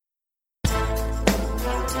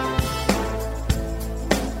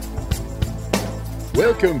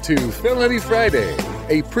Welcome to Felony Friday,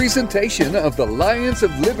 a presentation of the Lions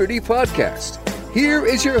of Liberty podcast. Here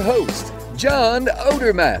is your host, John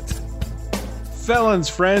Odermatt. Felons,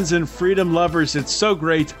 friends, and freedom lovers, it's so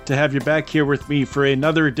great to have you back here with me for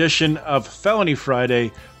another edition of Felony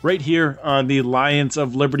Friday, right here on the Lions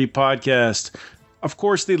of Liberty podcast. Of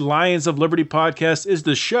course, the Lions of Liberty podcast is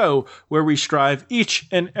the show where we strive each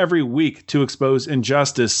and every week to expose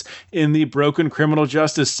injustice in the broken criminal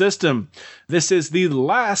justice system. This is the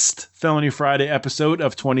last Felony Friday episode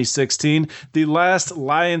of 2016, the last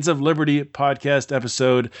Lions of Liberty podcast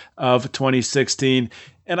episode of 2016.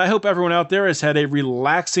 And I hope everyone out there has had a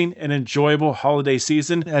relaxing and enjoyable holiday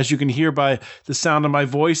season. As you can hear by the sound of my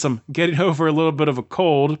voice, I'm getting over a little bit of a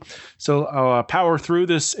cold, so I'll power through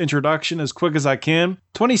this introduction as quick as I can.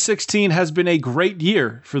 2016 has been a great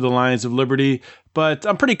year for the Lions of Liberty, but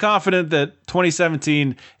I'm pretty confident that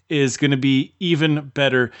 2017 is going to be even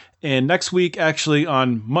better. And next week, actually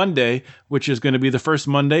on Monday, which is going to be the first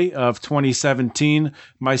Monday of 2017,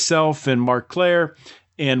 myself and Mark Clare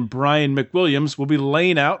and Brian McWilliams will be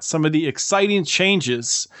laying out some of the exciting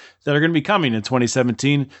changes that are going to be coming in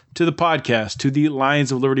 2017 to the podcast, to the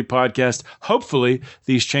Lions of Liberty podcast. Hopefully,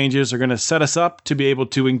 these changes are going to set us up to be able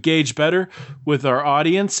to engage better with our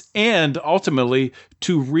audience and ultimately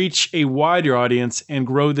to reach a wider audience and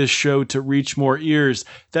grow this show to reach more ears.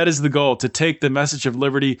 That is the goal, to take the message of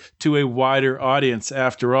liberty to a wider audience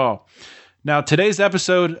after all. Now, today's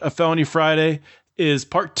episode of Felony Friday is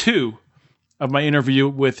part 2 of my interview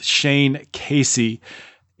with Shane Casey.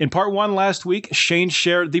 In part 1 last week, Shane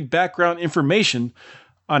shared the background information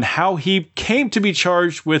on how he came to be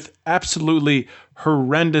charged with absolutely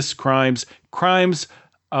horrendous crimes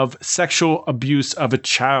of sexual abuse of a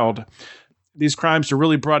child. These crimes are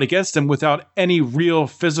really brought against him without any real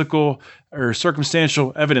physical or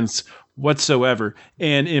circumstantial evidence whatsoever.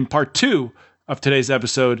 And in part 2 of today's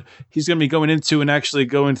episode, he's going to be going into and actually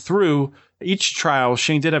going through each trial.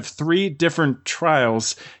 Shane did have 3 different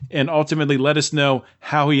trials and ultimately let us know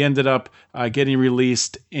how he ended up getting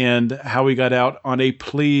released and how he got out on a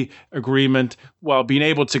plea agreement while being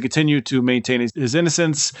able to continue to maintain his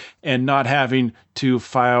innocence and not having to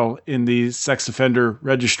file in the sex offender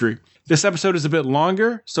registry. This episode is a bit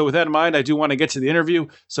longer, so with that in mind, I do want to get to the interview.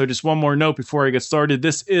 So just one more note before I get started.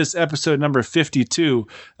 This is episode number 52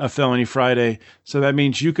 of Felony Friday. So that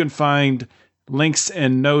means you can find links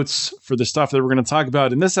and notes for the stuff that we're going to talk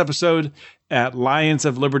about in this episode at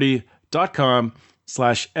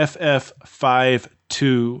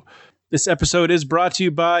lionsofliberty.com/ff52. This episode is brought to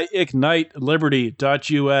you by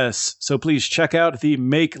igniteliberty.us. So please check out the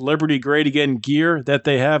Make Liberty Great Again gear that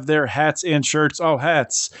they have there, hats and shirts. All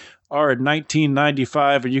hats are at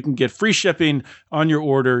 $19.95, and you can get free shipping on your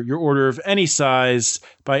order of any size,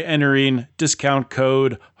 by entering discount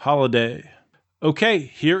code HOLIDAY. Okay,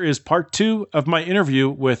 here is part 2 of my interview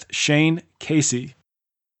with Shane Casey.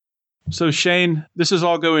 So Shane, this is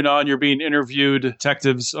all going on. You're being interviewed.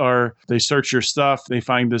 Detectives they search your stuff. They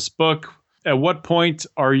find this book. At what point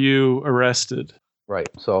are you arrested? Right.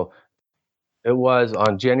 So it was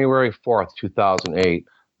on January 4th, 2008.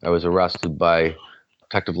 I was arrested by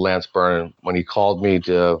Detective Lance Byrne when he called me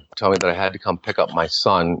to tell me that I had to come pick up my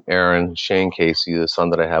son, Aaron Shane Casey, the son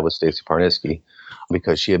that I had with Stacy Parnisky,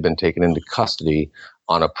 because she had been taken into custody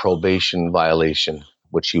on a probation violation,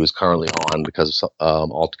 which she was currently on because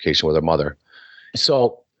of altercation with her mother.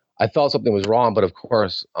 So I felt something was wrong, but of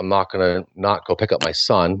course, I'm not going to not go pick up my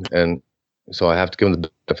son. And so I have to give him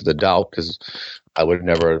the benefit of the doubt because I would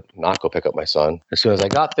never not go pick up my son. As soon as I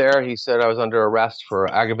got there, he said I was under arrest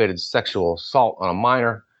for aggravated sexual assault on a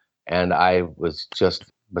minor. And I was just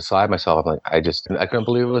beside myself. I'm like, I couldn't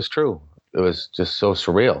believe it was true. It was just so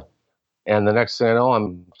surreal. And the next thing I know,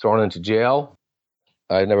 I'm thrown into jail.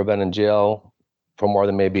 I'd never been in jail for more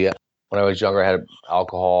than maybe when I was younger. I had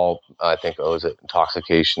alcohol. I think it was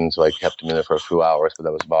intoxication. So I kept him in there for a few hours, but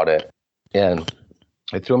that was about it. And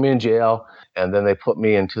they threw me in jail. And then they put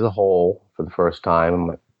me into the hole for the first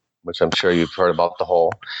time, which I'm sure you've heard about the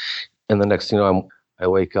hole. And the next thing you know, I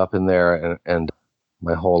wake up in there and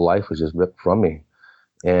my whole life was just ripped from me.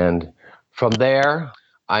 And from there,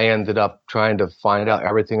 I ended up trying to find out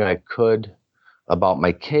everything I could about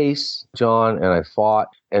my case, John, and I fought.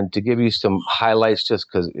 And to give you some highlights, just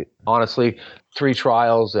because honestly, 3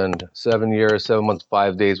 trials and 7 years, 7 months,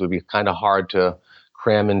 5 days would be kind of hard to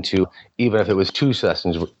cram into, even if it was 2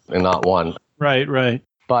 sessions and not 1. Right.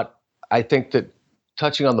 But I think that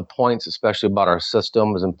touching on the points, especially about our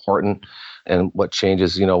system, is important, and what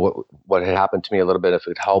changes, what had happened to me a little bit, if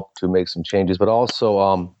it helped to make some changes. But also,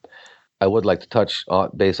 I would like to touch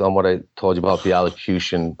based on what I told you about the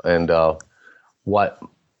allocution and what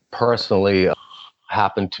personally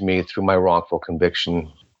happened to me through my wrongful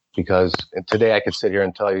conviction. Because today I could sit here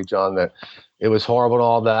and tell you, John, that it was horrible and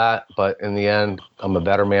all that, but in the end, I'm a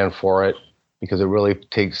better man for it, because it really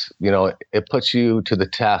takes, it puts you to the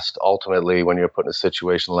test ultimately when you're put in a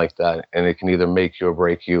situation like that, and it can either make you or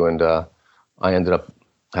break you. And I ended up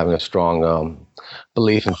having a strong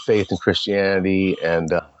belief and faith in Christianity,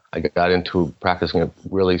 and I got into practicing it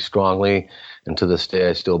really strongly, and to this day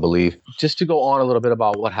I still believe. Just to go on a little bit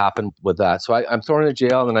about what happened with that. So I'm thrown into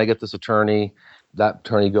jail, and then I get this attorney. That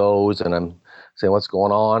attorney goes, and I'm saying, what's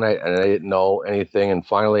going on? And I didn't know anything. And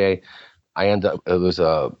finally, I end up, it was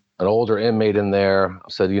an older inmate in there,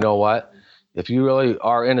 said, you know what? If you really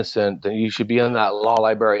are innocent, then you should be in that law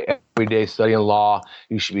library every day studying law.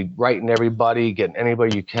 You should be writing everybody, getting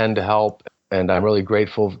anybody you can to help. And I'm really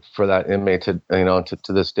grateful for that inmate to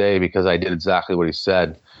this day, because I did exactly what he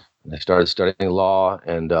said. And I started studying law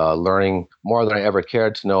and learning more than I ever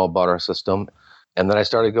cared to know about our system. And then I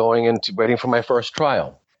started going into waiting for my first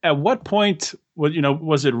trial. At what point,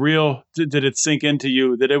 was it real? Did it sink into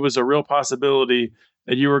you that it was a real possibility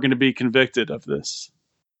that you were going to be convicted of this?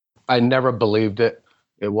 I never believed it.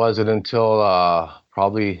 It wasn't until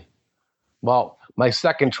my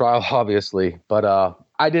second trial, obviously, but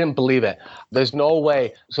I didn't believe it. There's no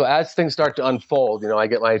way. So as things start to unfold, I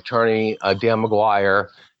get my attorney, Dan McGuire,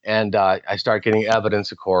 and I start getting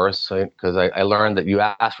evidence, of course, because I learned that you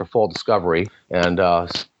ask for full discovery. And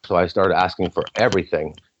so I started asking for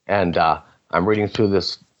everything. And I'm reading through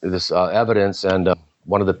this evidence, and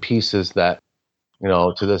one of the pieces that,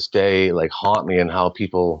 to this day, like, haunt me, and how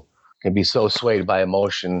people can be so swayed by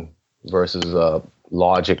emotion versus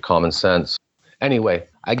logic, common sense. Anyway,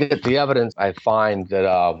 I get the evidence. I find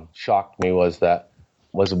that shocked me was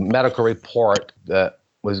a medical report that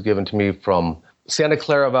was given to me from Santa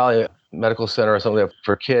Clara Valley Medical Center or something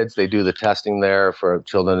for kids. They do the testing there for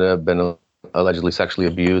children that have been allegedly sexually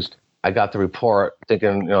abused. I got the report thinking,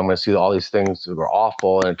 I'm going to see all these things that were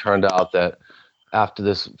awful. And it turned out that after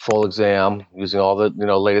this full exam, using all the,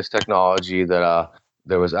 latest technology, that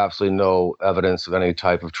there was absolutely no evidence of any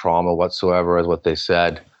type of trauma whatsoever, is what they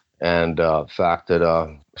said. And fact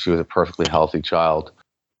that she was a perfectly healthy child.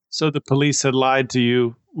 So the police had lied to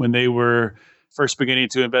you when they were first beginning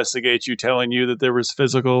to investigate you, telling you that there was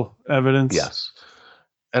physical evidence? Yes.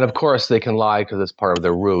 And of course they can lie because it's part of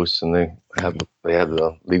their ruse, and they have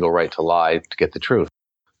the legal right to lie to get the truth.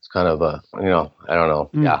 It's kind of I don't know.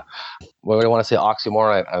 Yeah. What do I want to say?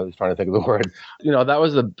 Oxymoron? I was trying to think of the word. That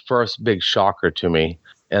was the first big shocker to me.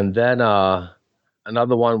 And then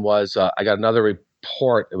another one was I got another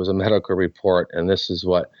report. It was a medical report, and this is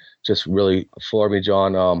what just really floored me,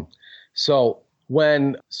 John. So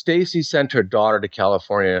when Stacy sent her daughter to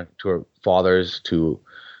California to her father's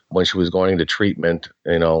when she was going into treatment,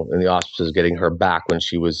 in the auspices, getting her back when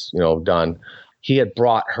she was, done, he had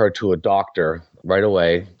brought her to a doctor right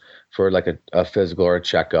away for like a physical or a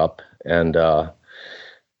checkup. And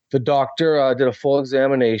the doctor did a full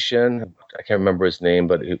examination. I can't remember his name,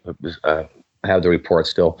 but I have the report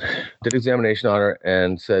still. Did examination on her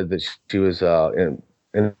and said that she was in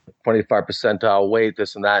 25 percentile weight,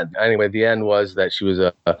 this and that. Anyway, the end was that she was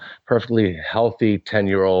a perfectly healthy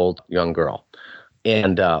 10-year-old young girl.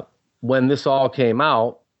 And when this all came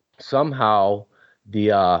out, somehow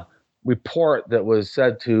the report that was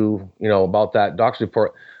said to, about that doctor's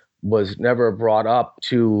report was never brought up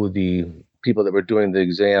to the people that were doing the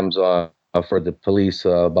exams for the police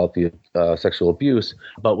about the sexual abuse,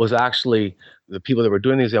 but was actually the people that were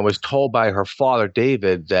doing the exam was told by her father,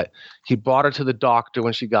 David, that he brought her to the doctor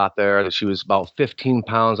when she got there, that she was about 15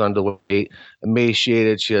 pounds underweight,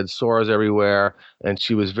 emaciated, she had sores everywhere, and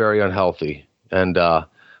she was very unhealthy. And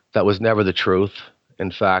that was never the truth. In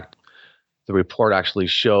fact, the report actually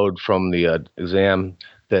showed from the exam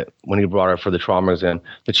that when he brought her for the trauma exam,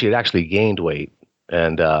 that she had actually gained weight,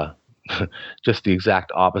 and just the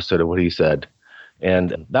exact opposite of what he said.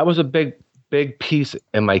 And that was a big piece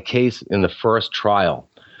in my case in the first trial.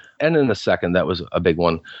 And in the second, that was a big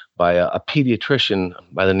one, by a pediatrician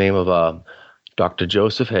by the name of Dr.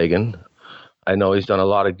 Joseph Hagan. I know he's done a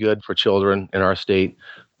lot of good for children in our state,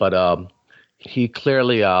 but he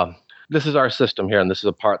clearly, this is our system here, and this is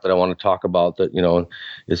a part that I want to talk about that,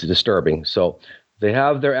 is disturbing. So they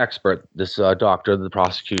have their expert, this doctor, the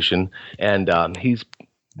prosecution, and he's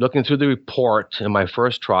looking through the report in my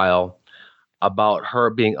first trial about her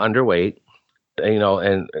being underweight,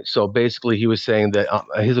 and so basically he was saying that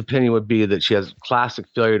his opinion would be that she has classic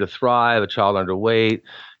failure to thrive, a child underweight,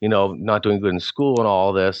 not doing good in school and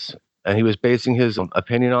all this. And he was basing his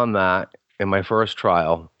opinion on that in my first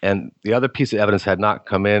trial. And the other piece of evidence had not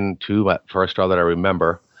come in to my first trial that I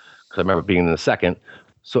remember, because I remember being in the second.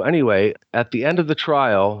 So anyway, at the end of the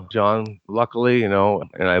trial, John, luckily, and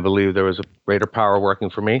I believe there was a greater power working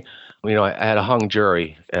for me. I had a hung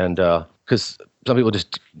jury, and because some people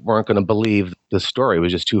just weren't going to believe the story, it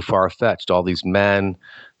was just too far fetched. All these men,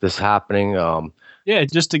 this happening. Yeah,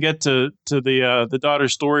 just to get to the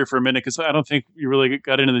daughter's story for a minute, because I don't think you really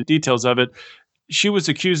got into the details of it. She was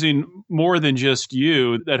accusing more than just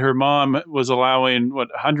you, that her mom was allowing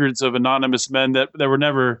hundreds of anonymous men that were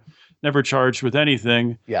never charged with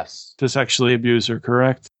anything Yes, to sexually abuse her,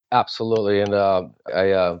 correct? absolutely. And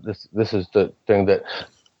this is the thing that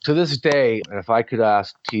to this day, and if I could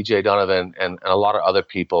ask T.J. Donovan and a lot of other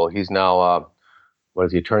people, he's now what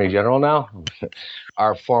is he, Attorney General now?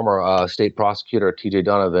 Our former state prosecutor, T.J.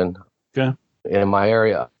 Donovan, Okay. in my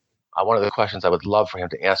area. One of the questions I would love for him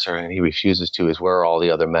to answer, and he refuses to, is where are all the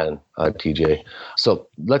other men, TJ? So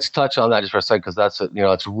let's touch on that just for a second, because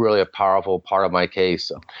it's really a powerful part of my case.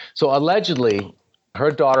 So allegedly, her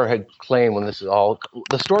daughter had claimed the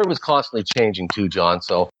story was constantly changing too, John.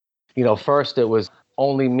 So, first it was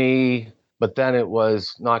only me, but then it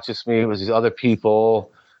was not just me, it was these other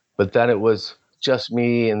people, but then it was just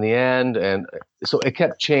me in the end. And so it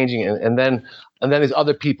kept changing. And then these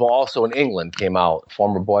other people also in England came out,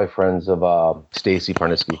 former boyfriends of Stacy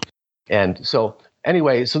Parnitsky. And so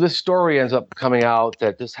anyway, so this story ends up coming out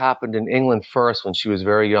that this happened in England first when she was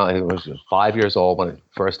very young. It was 5 years old when it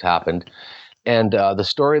first happened. And the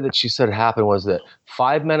story that she said happened was that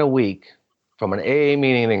 5 men a week from an AA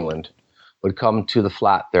meeting in England would come to the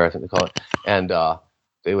flat there, I think they call it, and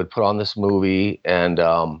they would put on this movie, and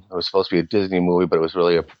it was supposed to be a Disney movie, but it was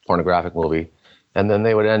really a pornographic movie. And then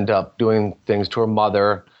they would end up doing things to her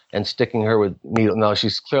mother and sticking her with needles. Now,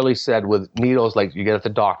 she's clearly said with needles like you get at the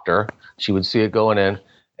doctor. She would see it going in.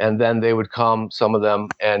 And then they would come, some of them,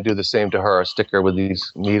 and do the same to her, stick her with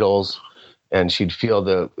these needles, and she'd feel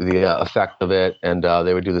the effect of it, and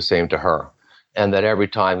they would do the same to her. And that every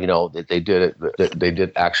time, that they did it, they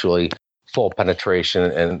did actually full penetration,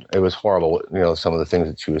 and it was horrible, some of the things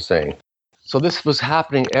that she was saying. So this was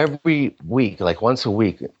happening every week, like once a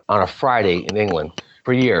week on a Friday in England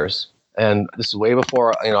for years. And this is way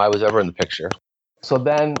before, I was ever in the picture. So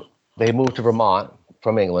then they moved to Vermont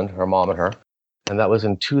from England, her mom and her. And that was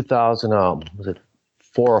in 2000, was it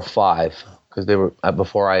 4 or 5? Because they were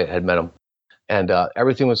before I had met them. And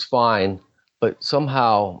everything was fine. But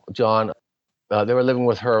somehow, John, they were living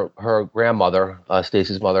with her grandmother,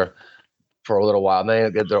 Stacy's mother, for a little while. And they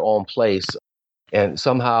had their own place. And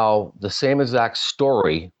somehow the same exact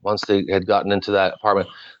story, once they had gotten into that apartment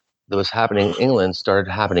that was happening in England,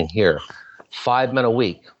 started happening here. 5 men a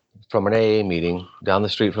week from an AA meeting down the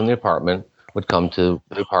street from the apartment would come to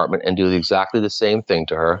the apartment and do exactly the same thing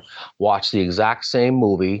to her, watch the exact same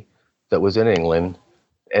movie that was in England,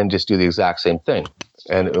 and just do the exact same thing.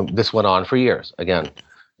 And this went on for years again.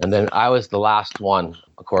 And then I was the last one,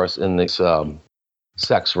 of course, in this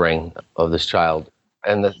sex ring of this child.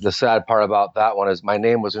 And the sad part about that one is my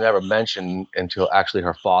name was never mentioned until actually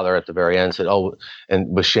her father at the very end said, "Oh, and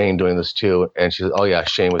was Shane doing this too?" And she said, "Oh yeah,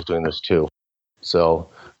 Shane was doing this too." So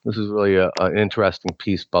this is really an interesting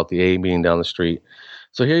piece about the A meeting down the street.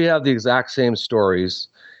 So here you have the exact same stories.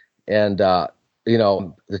 And,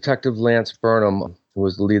 Detective Lance Burnham, who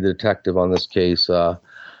was the lead detective on this case,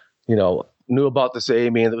 knew about this A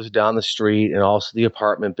meeting that was down the street and also the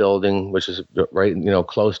apartment building, which is right,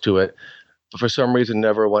 close to it. But for some reason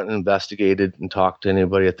never went and investigated and talked to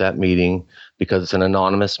anybody at that meeting because it's an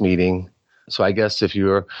anonymous meeting. So I guess if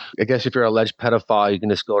you're an alleged pedophile, you can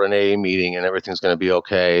just go to an AA meeting and everything's going to be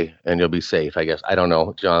okay and you'll be safe, I guess. I don't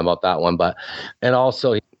know, John, about that one. And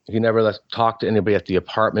also he never talked to anybody at the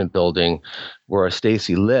apartment building where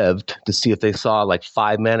Stacy lived to see if they saw like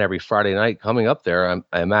 5 men every Friday night coming up there.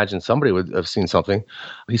 I imagine somebody would have seen something.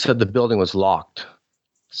 He said the building was locked,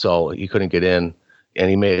 so he couldn't get in. And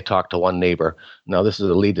he may have talked to one neighbor. Now, this is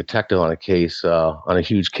a lead detective on a case, on a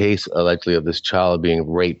huge case, allegedly, of this child being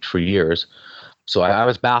raped for years. So I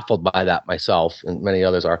was baffled by that myself, and many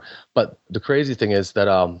others are. But the crazy thing is that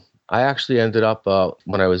I actually ended up,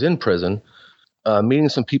 when I was in prison, meeting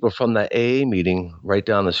some people from that AA meeting right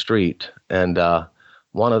down the street. And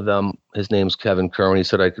one of them, his name's Kevin Kerwin, he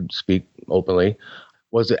said I could speak openly,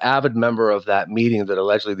 was an avid member of that meeting that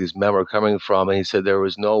allegedly these men were coming from. And he said there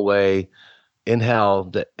was no way in hell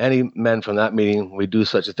that any men from that meeting would do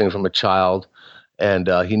such a thing from a child. And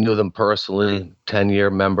he knew them personally,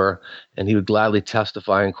 10-year member, and he would gladly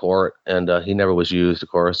testify in court. And he never was used, of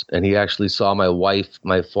course. And he actually saw my wife,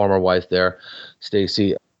 my former wife there,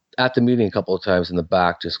 Stacy, at the meeting a couple of times in the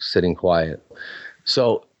back, just sitting quiet.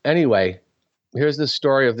 So anyway, here's the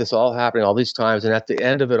story of this all happening all these times. And at the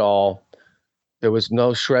end of it all, There was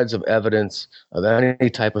no shreds of evidence of any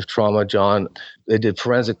type of trauma, John. They did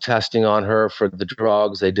forensic testing on her for the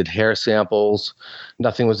drugs. They did hair samples.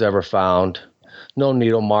 Nothing was ever found. No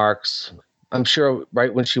needle marks. I'm sure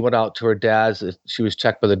right when she went out to her dad's, if she was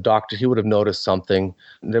checked by the doctor, he would have noticed something.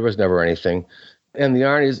 There was never anything. And the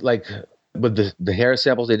irony is, like, with the hair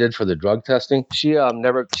samples they did for the drug testing, she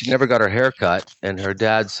never got her hair cut. And her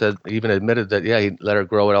dad said, even admitted that, yeah, he let her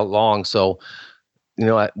grow it out long. So,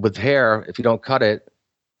 with hair, if you don't cut it,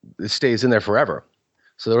 it stays in there forever.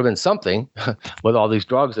 So there would have been something with all these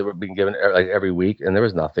drugs that were being given like every week, and there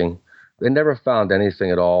was nothing. They never found anything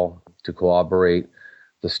at all to corroborate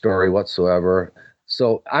the story whatsoever.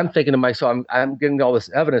 So I'm thinking to myself, I'm getting all this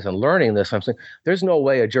evidence and learning this. I'm saying, there's no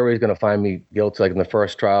way a jury is going to find me guilty, like in the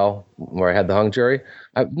first trial where I had the hung jury.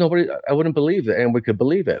 I wouldn't believe it, and we could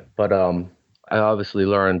believe it. But I obviously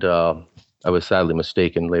learned I was sadly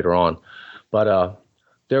mistaken later on. But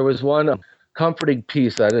there was one comforting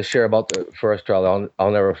piece that I just share about the first trial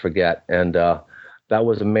I'll never forget. And that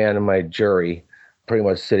was a man in my jury, pretty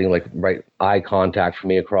much sitting like right eye contact from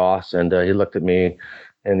me across. And he looked at me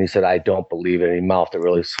and he said, "I don't believe it." And he mouthed it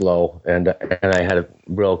really slow. And I had a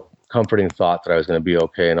real comforting thought that I was going to be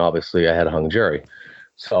okay. And obviously I had a hung jury.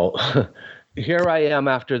 So here I am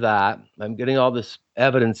after that. I'm getting all this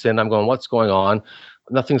evidence in. I'm going, what's going on?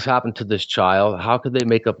 Nothing's happened to this child. How could they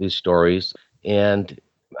make up these stories? And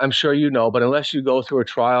I'm sure you know, but unless you go through a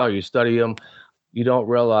trial or you study them, you don't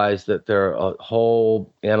realize that they're a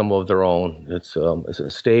whole animal of their own. It's a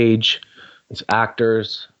stage, it's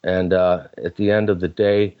actors, and at the end of the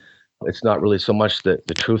day, it's not really so much the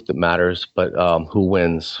truth that matters, but who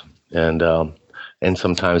wins, and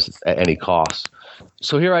sometimes at any cost.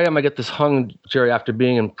 So here I am. I get this hung jury after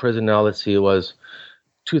being in prison now. Let's see, it was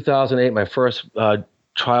 2008. My first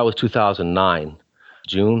trial was 2009,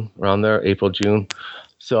 June, around there, April, June.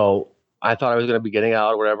 So I thought I was going to be getting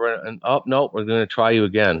out or whatever, and oh no, we're going to try you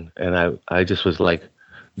again. And I just was like,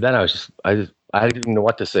 then I didn't even know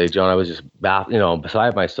what to say, John. I was just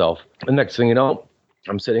beside myself. The next thing you know,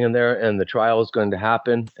 I'm sitting in there, and the trial is going to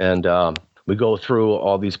happen, and we go through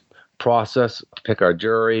all these process to pick our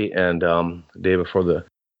jury. And the day before the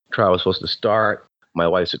trial was supposed to start, my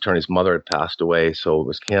wife's attorney's mother had passed away, so it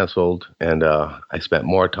was canceled, and I spent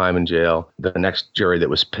more time in jail. The next jury that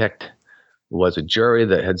was picked was a jury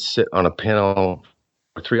that had sit on a panel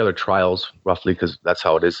for 3 other trials, roughly, because that's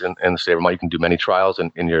how it is in the state of Vermont. You can do many trials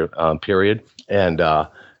in your period. And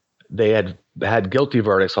they had guilty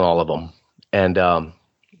verdicts on all of them. And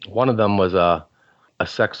one of them was a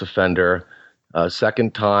sex offender, a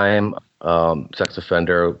second-time sex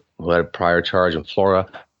offender who had a prior charge in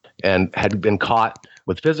Florida and had been caught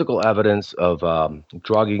with physical evidence of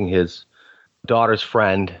drugging his daughter's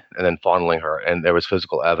friend and then fondling her. And there was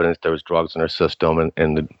physical evidence. There was drugs in her system,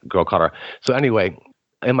 and the girl caught her. So anyway,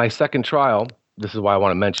 in my second trial, this is why I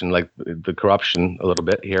want to mention like the corruption a little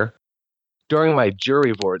bit here. During my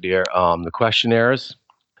jury voir dire, the questionnaires,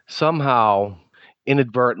 somehow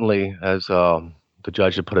inadvertently, as the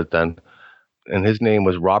judge had put it then, and his name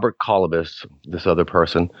was Robert Colibus, this other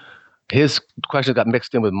person, his questions got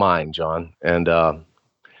mixed in with mine, John. And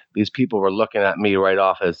these people were looking at me right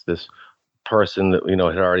off as this person that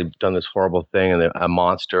had already done this horrible thing, and a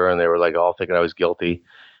monster, and they were like all thinking I was guilty.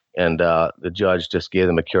 And the judge just gave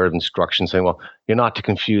them a curative instruction saying, well, you're not to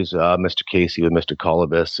confuse Mr. Casey with Mr.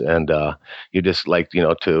 Colibus, and you just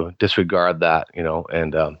to disregard that,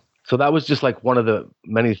 and so that was just like one of the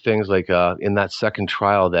many things like in that second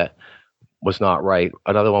trial that was not right.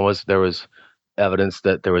 Another one was there was evidence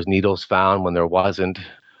that there was needles found when there wasn't.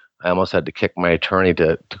 I almost had to kick my attorney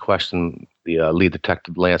to question the lead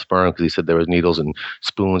detective, Lance Byrne, because he said there was needles and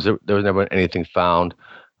spoons. There was never anything found.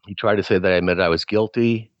 He tried to say that I admitted I was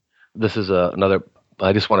guilty. This is another,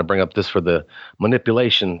 I just want to bring up this for the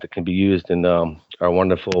manipulation that can be used in our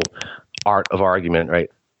wonderful art of argument, right?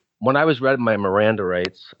 When I was read my Miranda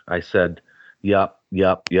rights, I said, yup,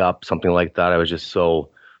 something like that. I was just so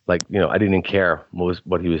I didn't even care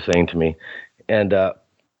what he was saying to me. And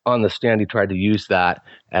on the stand, he tried to use that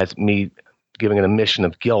as me giving an admission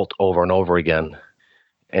of guilt over and over again,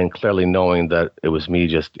 and clearly knowing that it was me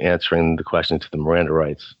just answering the questions to the Miranda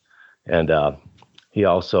rights. And he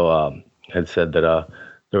also had said that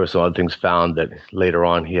there were some other things found that later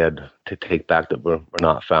on he had to take back that were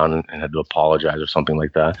not found, and had to apologize or something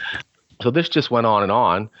like that. So this just went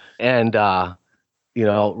on. And,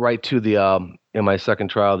 right to the, in my second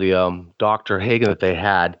trial, the Dr. Hagen that they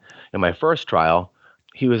had in my first trial,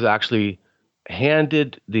 he was actually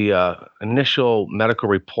handed the initial medical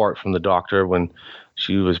report from the doctor when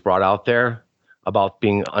she was brought out there about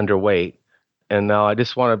being underweight. And now I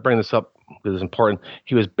just want to bring this up because it's important.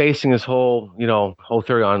 He was basing his whole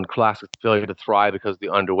theory on classic failure to thrive because of the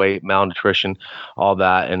underweight, malnutrition, all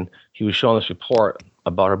that. And he was showing this report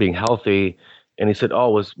about her being healthy. And he said, "Oh,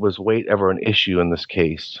 was weight ever an issue in this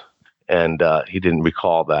case?" And he didn't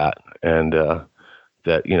recall that. And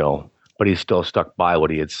but he still stuck by what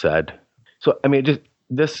he had said. So, I mean,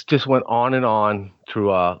 this just went on and on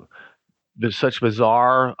through there's such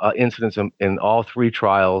bizarre incidents in all three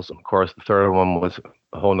trials. Of course, the third one was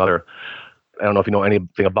a whole nother. I don't know if you know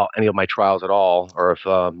anything about any of my trials at all, or if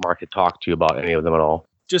Mark had talked to you about any of them at all.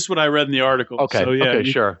 Just what I read in the article. Okay. So, yeah, okay.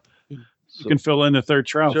 Sure. You can fill in the third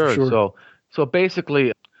trial. Sure. For sure. So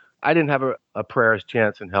basically, I didn't have a prayer's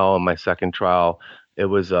chance in hell in my second trial. It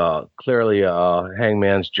was clearly a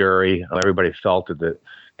hangman's jury. Everybody felt it that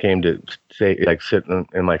came to say, like, sit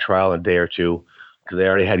in my trial a day or two, because they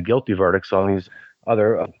already had guilty verdicts on these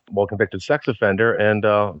other well-convicted sex offender. And,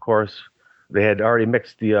 of course, they had already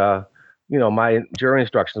mixed the, my jury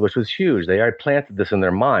instructions, which was huge. They already planted this in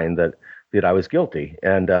their mind that I was guilty.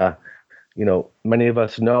 And, many of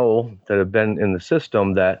us know that have been in the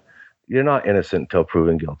system that you're not innocent until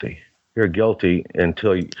proven guilty. You're guilty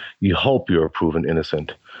until you hope you're proven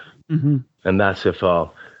innocent. Mm-hmm. And that's if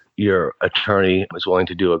your attorney is willing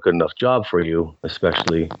to do a good enough job for you,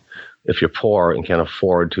 especially if you're poor and can't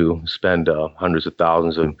afford to spend hundreds of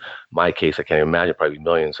thousands. In my case, I can't even imagine, probably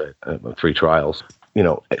millions at 3 trials.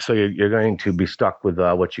 So you're going to be stuck with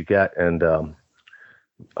what you get, and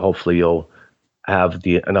hopefully you'll have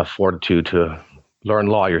enough fortitude to learn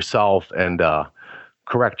law yourself and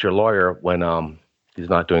correct your lawyer when he's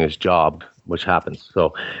not doing his job, which happens.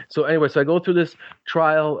 So anyway, so I go through this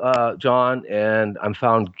trial, John, and I'm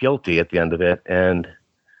found guilty at the end of it. And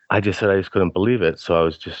I just couldn't believe it. So I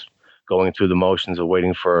was just going through the motions of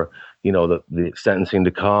waiting for, the sentencing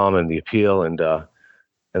to come and the appeal. And the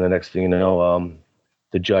next thing you know,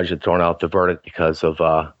 the judge had thrown out the verdict because of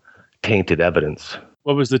tainted evidence.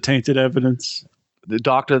 What was the tainted evidence? The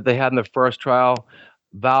doctor that they had in the first trial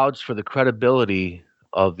vouched for the credibility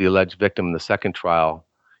of the alleged victim in the second trial,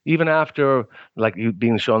 even after, like, you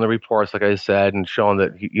being shown the reports, like I said, and shown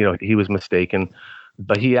that he was mistaken.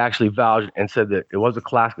 But he actually vouched and said that it was a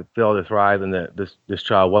classic failure to thrive, and that this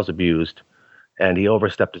child was abused, and he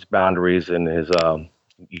overstepped his boundaries. And his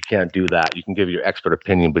you can't do that. You can give your expert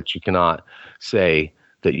opinion, but you cannot say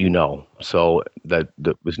that So that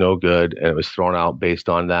was no good, and it was thrown out based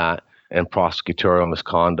on that, and prosecutorial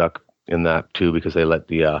misconduct in that too, because they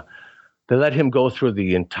let him go through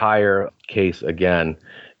the entire case again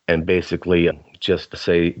and basically just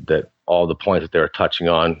say that all the points that they were touching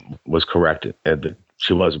on was correct and that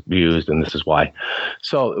she was abused, and this is why.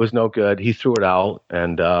 So it was no good. He threw it out,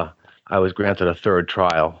 and I was granted a third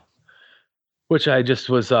trial, which I just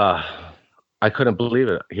was, I couldn't believe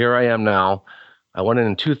it. Here I am now. I went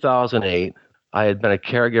in 2008. I had been a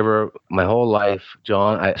caregiver my whole life,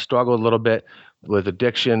 John. I struggled a little bit with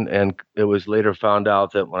addiction, and it was later found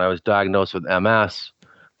out that when I was diagnosed with MS,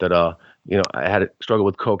 that I had struggled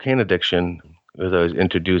with cocaine addiction, because I was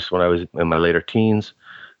introduced when I was in my later teens,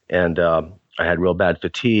 and I had real bad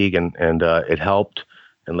fatigue, and it helped.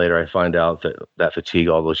 And later I find out that fatigue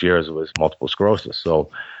all those years was multiple sclerosis. So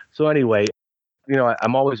anyway,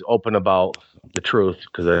 I'm always open about the truth,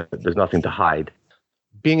 because there's nothing to hide.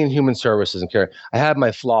 Being in human services and care, I have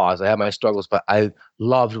my flaws, I have my struggles, but I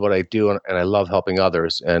loved what I do, and I love helping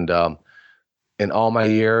others. And in all my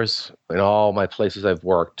years, in all my places I've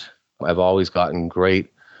worked, I've always gotten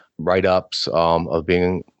great write-ups of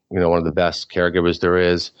being, one of the best caregivers there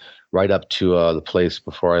is, right up to the place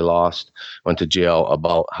before I went to jail,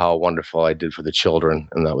 about how wonderful I did for the children,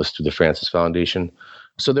 and that was through the Francis Foundation.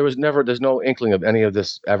 So there's no inkling of any of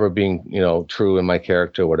this ever being, true in my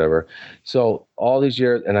character or whatever. So all these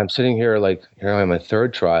years, and I'm sitting here, like, here I am, my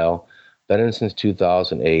third trial, been in since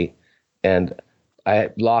 2008, and I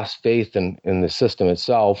lost faith in the system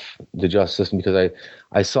itself, the justice system, because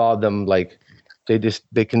I saw them, like,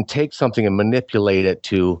 they can take something and manipulate it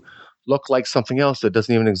to look like something else that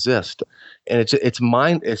doesn't even exist. And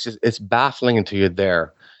it's baffling until you're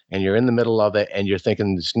there. And you're in the middle of it, and you're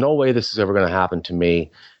thinking, there's no way this is ever going to happen to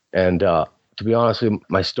me. And to be honest with you,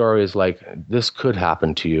 my story is like, this could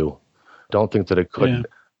happen to you. Don't think that it couldn't,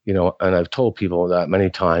 and I've told people that many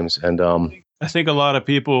times. And I think a lot of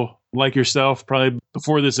people like yourself, probably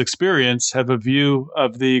before this experience, have a view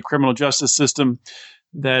of the criminal justice system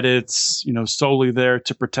that it's, solely there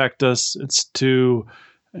to protect us. It's to,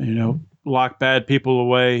 lock bad people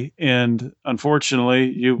away. And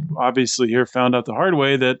unfortunately, you obviously here found out the hard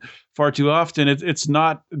way that far too often it's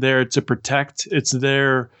not there to protect. It's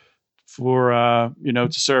there for, to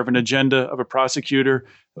serve an agenda of a prosecutor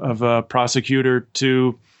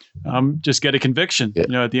to just get a conviction.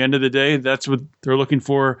 Yeah. At the end of the day, that's what they're looking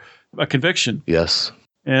for, a conviction. Yes.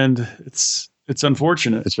 And it's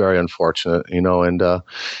unfortunate. It's very unfortunate, and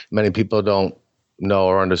many people don't know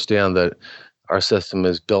or understand that our system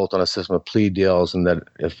is built on a system of plea deals, and that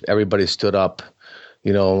if everybody stood up,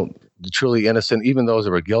 the truly innocent, even those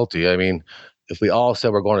that were guilty, I mean, if we all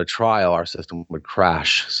said we're going to trial, our system would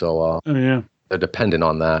crash. So they're dependent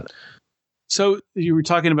on that. So you were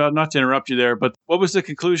talking about, not to interrupt you there, but what was the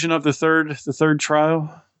conclusion of the third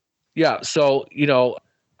trial? Yeah. So,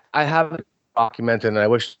 I have it documented, and I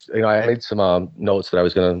wish, I made some notes that I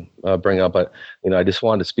was going to bring up, but, I just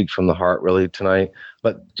wanted to speak from the heart really tonight.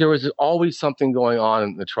 But there was always something going on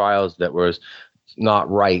in the trials that was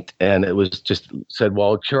not right. And it was just said,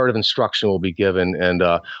 well, curative instruction will be given, and,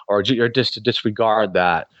 or just to disregard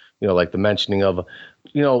that, like the mentioning of,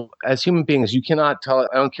 as human beings, you cannot tell,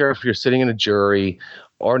 I don't care if you're sitting in a jury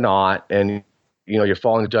or not, and you're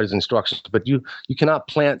following the judge's instructions, but you cannot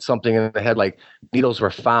plant something in the head like needles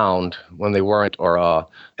were found when they weren't, or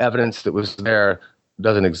evidence that was there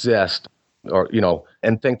doesn't exist, or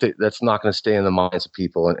and think that that's not going to stay in the minds of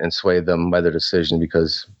people and sway them by their decision,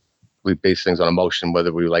 because we base things on emotion,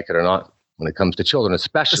 whether we like it or not. When it comes to children,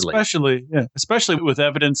 especially with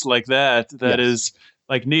evidence like that Yes. is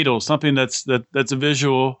like needles, something that's a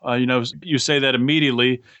visual. You say that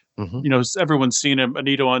immediately. Mm-hmm. Everyone's seen a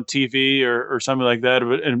needle on TV or something like that,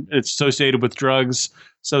 and it's associated with drugs.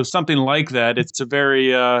 So something like that, it's a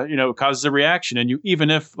very, it causes a reaction. And even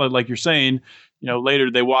if, like you're saying, later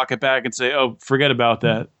they walk it back and say, oh, forget about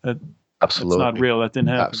that. Absolutely. That's not real. That didn't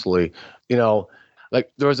happen. Absolutely. Like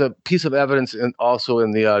there was a piece of evidence also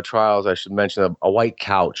in the trials, I should mention, a white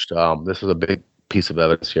couch. This was a big piece of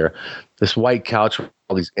evidence here. This white couch,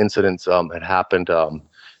 all these incidents had happened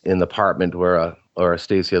in the apartment where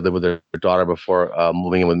Stacy had lived with her daughter before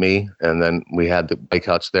moving in with me, and then we had the white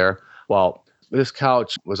couch there. Well, this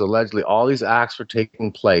couch was allegedly, all these acts were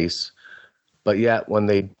taking place, but yet when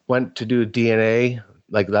they went to do DNA,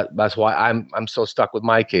 like that's why I'm so stuck with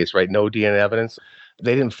my case, right? No DNA evidence.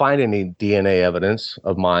 They didn't find any DNA evidence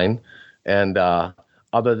of mine, and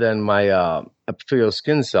other than my epithelial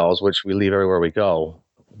skin cells, which we leave everywhere we go.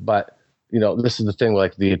 But this is the thing,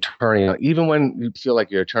 like the attorney, even when you feel like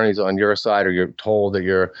your attorney's on your side, or you're told that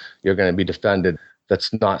you're going to be defended,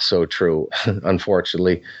 that's not so true.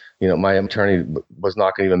 Unfortunately, my attorney was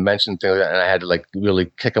not going to even mention things like that, and I had to like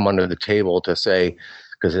really kick him under the table to say,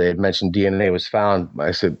 because they had mentioned DNA was found.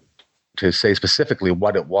 I said to say specifically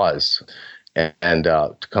what it was. And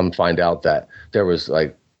to come find out that there was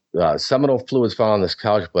like seminal fluids found on this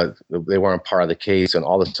couch, but they weren't part of the case, and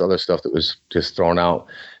all this other stuff that was just thrown out.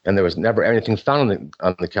 And there was never anything found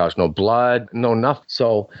on the couch, no blood, no nothing.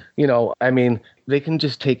 So, I mean, they can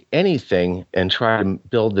just take anything and try to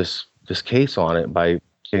build this case on it by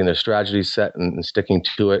getting their strategy set and sticking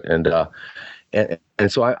to it.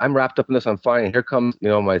 And so I'm wrapped up in this. I'm fine. Here comes,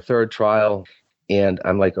 my third trial. And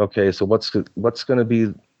I'm like, okay, so what's going to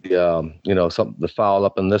be the foul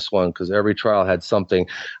up in this one? Because every trial had something.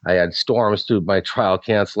 I had storms through my trial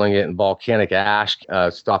canceling it, and volcanic ash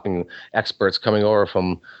stopping experts coming over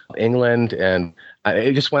from England, and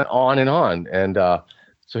it just went on and on. And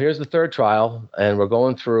so here's the third trial, and we're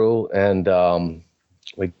going through, and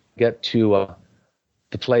we get to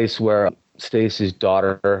the place where Stacy's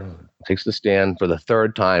daughter takes the stand for the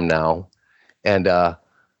third time now, and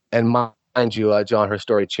mind you, John, her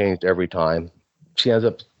story changed every time. She ends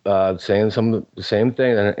up saying the same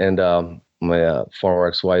thing, and my former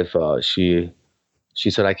ex-wife, she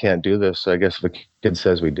said, I can't do this. So I guess if the kid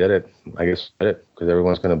says we did it, I guess we did it, because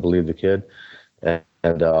everyone's going to believe the kid.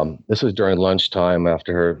 And this was during lunchtime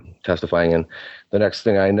after her testifying, and the next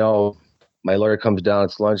thing I know, my lawyer comes down,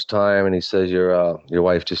 it's lunchtime, and he says, your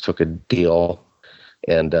wife just took a deal,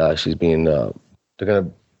 and she's being, they're going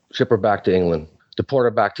to ship her back to England, deport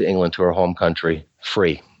her back to England, to her home country,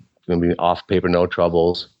 free. Going to be off paper, no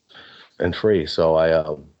troubles, and free. So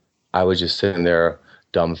I was just sitting there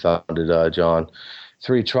dumbfounded, John.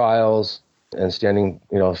 3 trials and standing,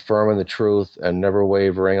 firm in the truth and never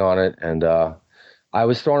wavering on it. And I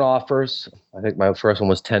was thrown offers. I think my first one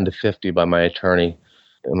was 10 to 50 by my attorney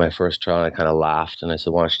in my first trial. And I kind of laughed, and I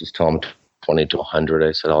said, why don't you just tell him 20 to 100?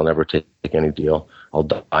 I said, I'll never take any deal. I'll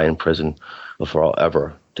die in prison before I'll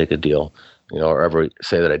ever take a deal, or ever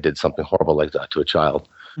say that I did something horrible like that to a child.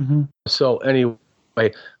 Mm-hmm. So anyway,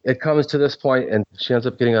 it comes to this point, and she ends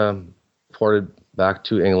up getting deported back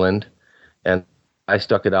to England, and I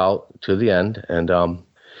stuck it out to the end. And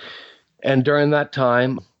during that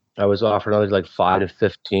time, I was offered another like 5 to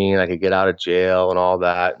 15. I could get out of jail and all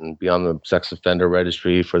that, and be on the sex offender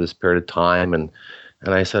registry for this period of time. And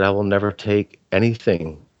I said, I will never take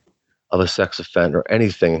anything of a sex offender or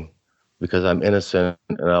anything, because I'm innocent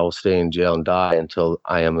and I will stay in jail and die until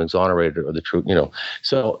I am exonerated or the truth,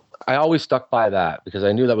 So I always stuck by that because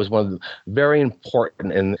I knew that was one of the very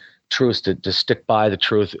important and truths to stick by the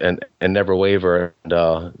truth and never waver.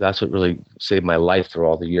 And that's what really saved my life through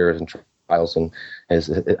all the years and trials. And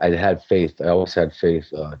I had faith. I always had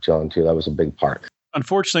faith, John, too. That was a big part.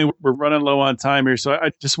 Unfortunately, we're running low on time here, so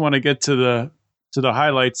I just want to get to the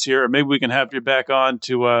highlights here. Maybe we can have you back on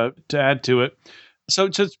to add to it. So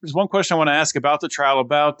just there's one question I want to ask about the trial,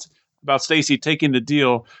 about Stacey taking the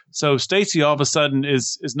deal. So Stacey all of a sudden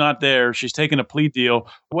is not there. She's taking a plea deal.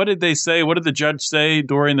 What did they say? What did the judge say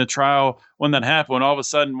during the trial when that happened, when all of a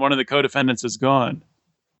sudden one of the co-defendants is gone?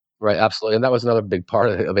 Right, absolutely. And that was another big part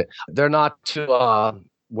of it. They're not to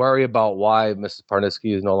worry about why Mrs.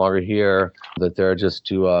 Parnitsky is no longer here, that they're just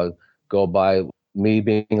to go by me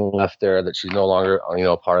being left there, that she's no longer,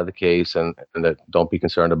 part of the case, and that don't be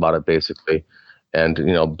concerned about it, basically. And,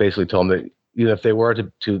 basically told them that, if they were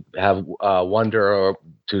to have wonder or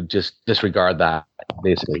to just disregard that,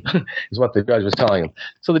 basically, is what the judge was telling him.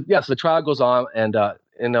 So, the trial goes on, and,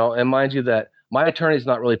 and mind you that my attorney is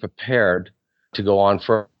not really prepared to go on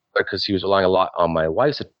further because he was relying a lot on my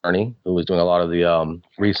wife's attorney, who was doing a lot of the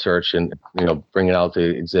research and, bringing out the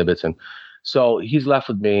exhibits. And so he's left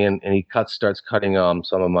with me, and he starts cutting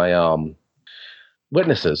some of my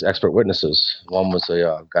witnesses, expert witnesses. One was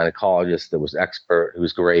a gynecologist that was expert, who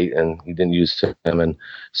was great, and he didn't use him. And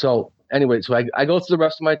so anyway, so I go through the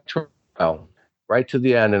rest of my trial, right to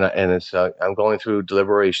the end, and it's I'm going through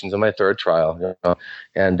deliberations in my third trial,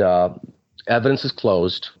 and evidence is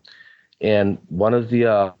closed. And one of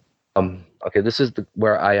the this is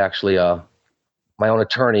where I actually my own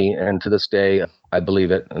attorney, and to this day I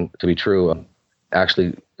believe it and to be true,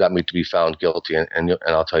 actually got me to be found guilty, and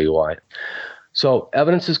I'll tell you why. So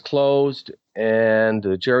evidence is closed, and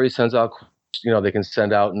the jury sends out, they can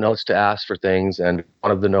send out notes to ask for things. And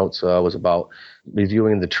one of the notes was about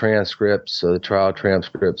reviewing the transcripts, the trial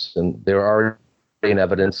transcripts, and they were already in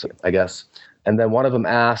evidence, I guess. And then one of them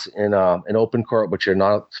asked in an open court, which you're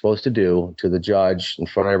not supposed to do, to the judge in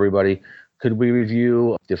front of everybody, could we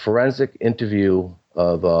review the forensic interview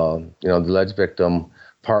of the alleged victim,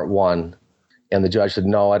 part 1? And the judge said,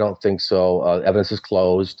 no, I don't think so. Evidence is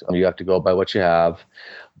closed. You have to go by what you have.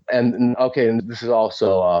 And this is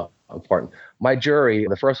also important. My jury,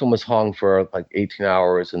 the first one was hung for like 18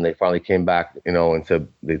 hours, and they finally came back, and said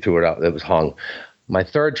they threw it out. It was hung. My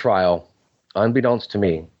third trial, unbeknownst to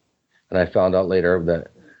me, and I found out later that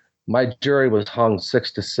my jury was hung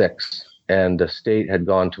 6-6, and the state had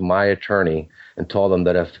gone to my attorney and told them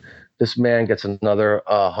that if this man gets another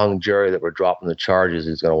hung jury that we're dropping the charges,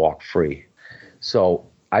 he's going to walk free. So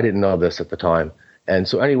I didn't know this at the time. And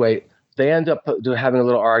so anyway, they end up having a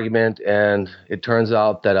little argument, and it turns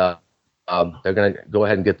out that they're going to go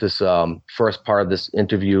ahead and get this first part of this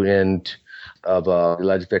interview of the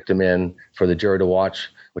alleged victim in for the jury to watch,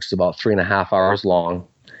 which is about 3.5 hours long.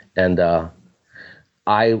 And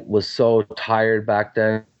I was so tired back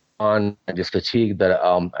then and just fatigued that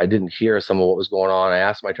I didn't hear some of what was going on. I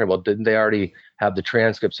asked my attorney, well, didn't they already have the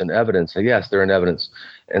transcripts and evidence? And yes, they're in evidence.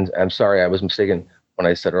 And I'm sorry, I was mistaken when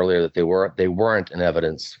I said earlier that they weren't in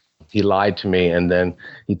evidence. He lied to me, and then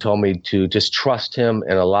he told me to just trust him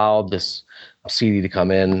and allow this CD to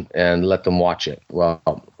come in and let them watch it. Well,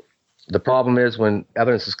 the problem is when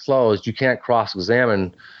evidence is closed, you can't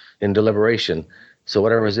cross-examine in deliberation. So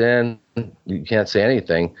whatever's in, you can't say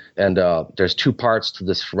anything. And there's 2 parts to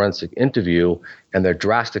this forensic interview, and they're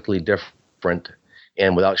drastically different.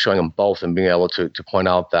 And without showing them both and being able to point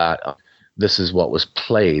out that this is what was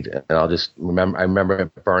played, and I remember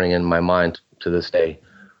it burning in my mind to this day.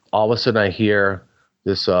 All of a sudden I hear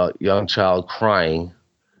this young child crying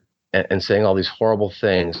and saying all these horrible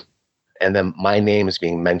things. And then my name is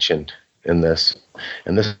being mentioned in this.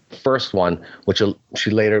 And this first one, which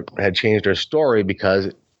she later had changed her story because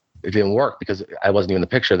it didn't work because I wasn't even in the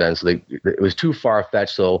picture then. So it was too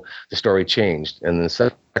far-fetched, so the story changed. And the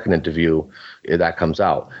second interview, that comes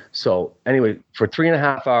out. So anyway, for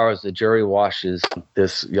 3.5 hours, the jury watches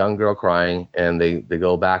this young girl crying, and they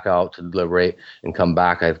go back out to deliberate and come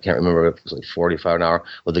back. I can't remember if it was like 45 an hour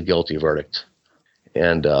with a guilty verdict.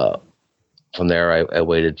 And from there, I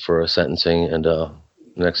waited for a sentencing, and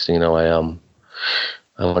next thing you know,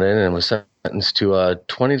 I went in and was sentenced to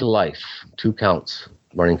 20 to life, 2 counts,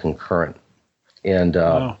 running concurrent. And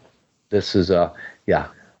wow. This is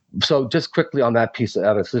So just quickly on that piece of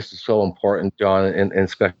evidence, this is so important, John, and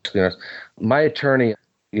especially my attorney,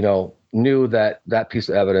 knew that piece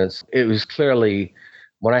of evidence. It was clearly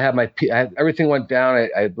when I had everything went down.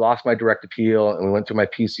 I lost my direct appeal, and we went through my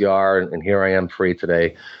PCR, and here I am free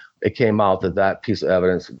today. it came out that piece of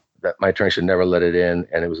evidence, that my attorney should never let it in,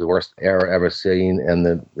 and it was the worst error ever seen.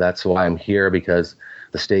 And that's why I'm here, because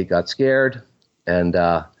the state got scared and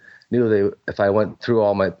knew if I went through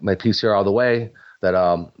all my PCR all the way, that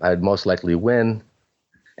I'd most likely win.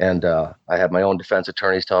 And I had my own defense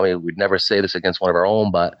attorneys tell me we'd never say this against one of our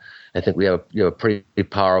own, but I think we have a pretty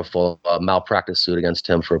powerful malpractice suit against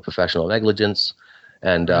him for professional negligence.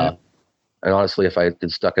 And honestly, if I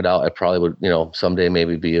had stuck it out, I probably would, someday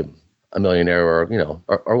maybe be a millionaire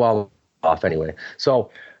or well off anyway. So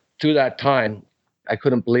through that time, I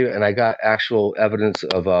couldn't believe it. And I got actual evidence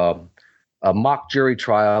of a mock jury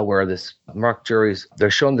trial where this mock juries, they're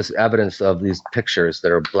showing this evidence of these pictures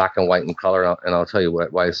that are black and white in color. And I'll tell you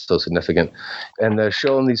why it's so significant. And they're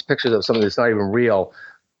showing these pictures of something that's not even real,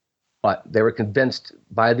 but they were convinced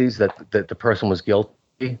by these that the person was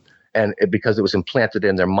guilty, and because it was implanted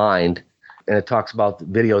in their mind. And it talks about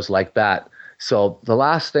videos like that. So the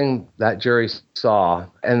last thing that jury saw,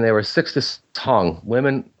 and there were 6 hung,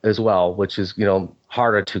 women as well, which is,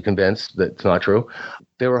 harder to convince that it's not true.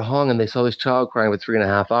 They were hung and they saw this child crying for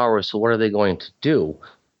 3.5 hours. So what are they going to do?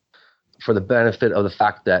 For the benefit of the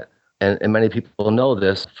fact that, and many people know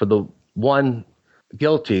this, for the one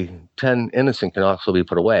guilty, 10 innocent can also be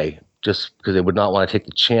put away, just because they would not want to take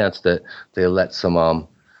the chance that they let some,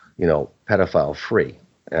 pedophile free.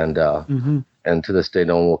 And and to this day,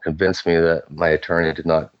 no one will convince me that my attorney did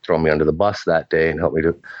not throw me under the bus that day and help me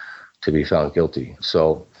to be found guilty.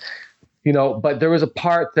 So, but there was a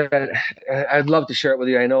part that I'd love to share it with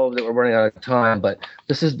you. I know that we're running out of time, but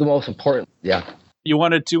this is the most important. Yeah. You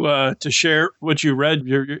wanted to share what you read,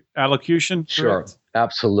 your allocution? Sure,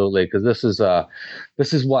 absolutely, because this is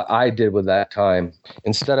what I did with that time.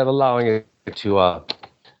 Instead of allowing it to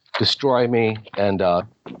destroy me and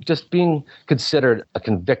just being considered a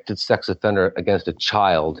convicted sex offender against a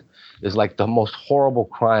child is like the most horrible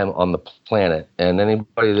crime on the planet. And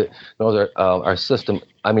anybody that knows our system,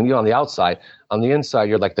 I mean, you're on the outside. On the inside,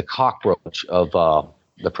 you're like the cockroach of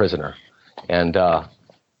the prisoner. And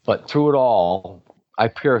but through it all, I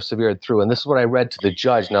persevered through. And this is what I read to the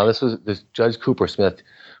judge. Now, this was this Judge Cooper Smith,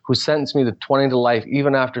 who sentenced me to 20 to life,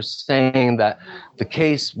 even after saying that the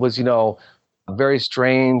case was, very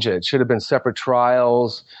strange. It should have been separate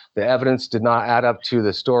trials. The evidence did not add up to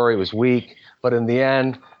the story. It was weak. But in the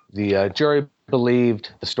end, the jury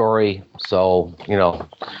believed the story. So,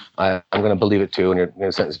 I'm going to believe it too. And you're going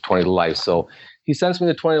to sentence to 20 to life. So he sentenced me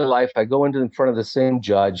to 20 to life. I go in front of the same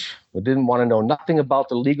judge who didn't want to know nothing about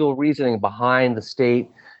the legal reasoning behind the state.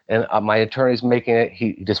 And my attorney's making it.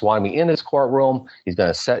 He just wanted me in his courtroom. He's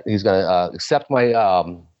going to accept my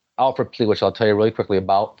Alfred plea, which I'll tell you really quickly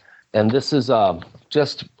about. And this is I'll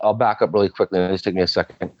back up really quickly. Just take me a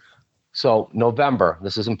second. So November,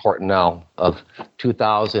 this is important now, of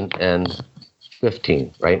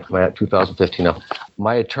 2015, right? I'm at 2015 now.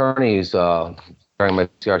 My attorneys during my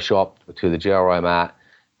PCR show up to the jail where I'm at,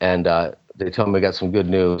 and they told me I got some good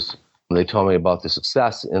news. They told me about the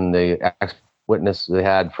success in the witness they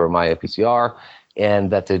had for my PCR, and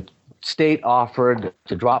that the state offered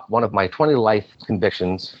to drop one of my 20 life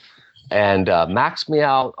convictions and max me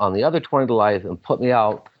out on the other 20 to life and put me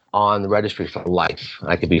out on the registry for life.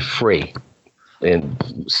 I could be free in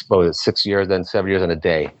 6 years, then 7 years and a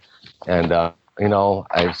day. And, I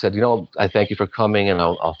said, I thank you for coming, and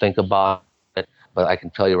I'll think about it. But I can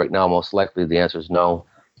tell you right now, most likely the answer is no.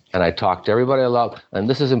 And I talked to everybody I love. And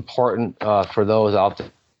this is important for those out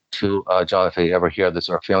there too, John, if you ever hear this,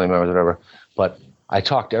 or family members or whatever. But I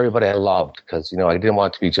talked to everybody I loved because, I didn't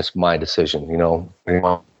want it to be just my decision, I didn't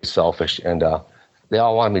want to be selfish. And they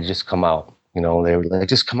all wanted me to just come out. They were like,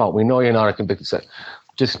 just come out. We know you're not a convicted sex.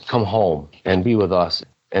 Just come home and be with us.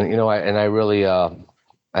 And, I really, I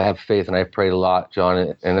have faith, and I prayed a lot,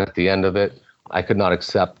 John. And at the end of it, I could not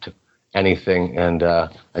accept anything. And I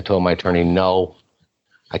told my attorney, no,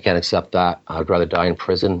 I can't accept that. I'd rather die in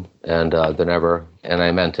prison than ever. And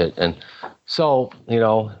I meant it. And so,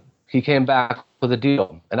 he came back with a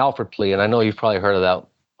deal, an Alfred plea. And I know you've probably heard of that,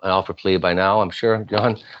 an Alfred plea by now, I'm sure,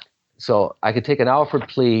 John. So I could take an Alfred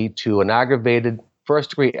plea to an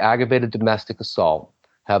first-degree aggravated domestic assault,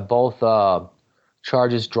 have both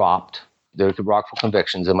charges dropped, there could wrongful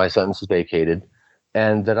convictions, and my sentence is vacated,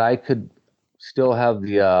 and that I could still have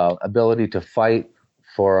the ability to fight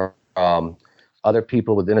for other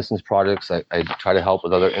people with innocence projects. I try to help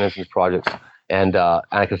with other innocence projects, and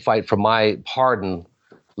I could fight for my pardon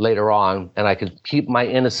later on, and I could keep my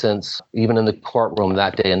innocence even in the courtroom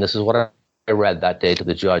that day. And this is what I read that day to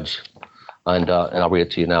the judge, and I'll read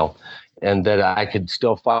it to you now. And that I could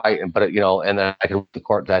still fight, but and then I could read the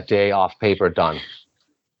court that day off paper, done.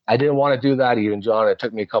 I didn't want to do that even, John. It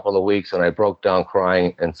took me a couple of weeks, and I broke down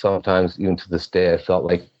crying. And sometimes, even to this day, I felt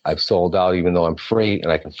like I've sold out, even though I'm free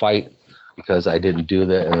and I can fight, because I didn't do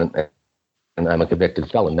that. And I'm a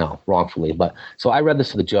convicted felon now, wrongfully. But so I read this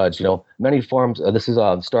to the judge. Many forms. This is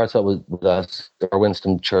starts out with Sir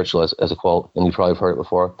Winston Churchill as a quote, and you probably have heard it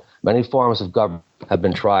before. Many forms of government have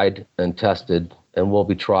been tried and tested, and will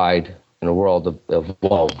be tried in a world of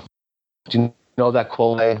woe. Do you know that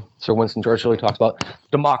quote by Sir Winston Churchill? He talks about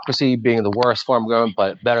democracy being the worst form of government,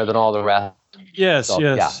 but better than all the rest. Yes, so,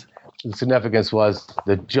 yes. Yeah. The significance was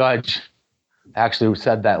the judge actually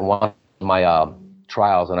said that in one of my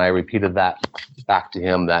trials, and I repeated that back to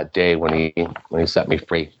him that day when he set me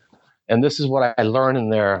free. And this is what I learned in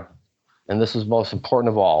there, and this is most important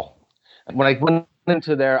of all. When I went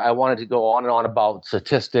into there, I wanted to go on and on about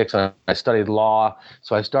statistics, and I studied law.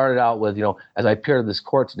 So I started out with, as I appeared at this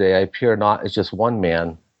court today, I appear not as just one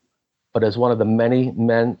man, but as one of the many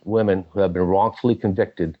men, women who have been wrongfully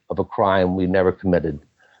convicted of a crime we never committed.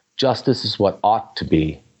 Justice is what ought to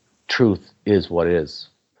be. Truth is what is.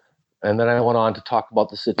 And then I went on to talk about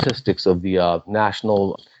the statistics of the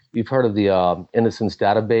national, you've heard of the Innocence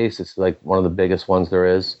Database. It's like one of the biggest ones there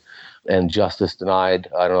is. And Justice Denied.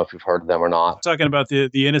 I don't know if you've heard of them or not. Talking about the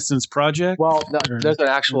Innocence Project? Well, there's an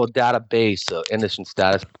actual database, Innocence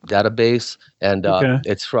Status Database. And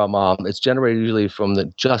it's from, it's generated usually from the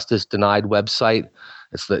Justice Denied website.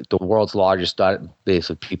 It's the world's largest database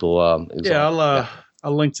of people.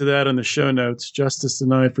 I'll link to that in the show notes. Justice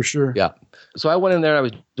Denied for sure. Yeah. So I went in there, I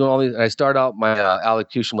was doing all these, and I started out my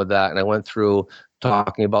allocution with that, and I went through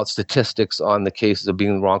talking about statistics on the cases of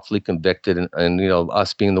being wrongfully convicted and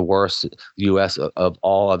us being the worst U.S. of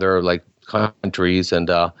all other countries, and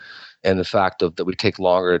the fact that we take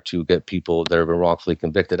longer to get people that have been wrongfully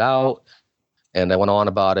convicted out. And I went on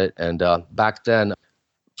about it. And back then,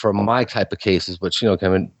 for my type of cases, which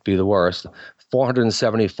can be the worst,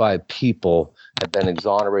 475 people had been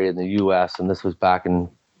exonerated in the U.S., and this was back in,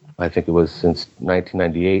 I think it was since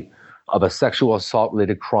 1998, of a sexual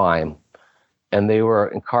assault-related crime, and they were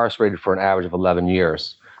incarcerated for an average of 11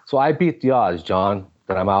 years. So I beat the odds, John,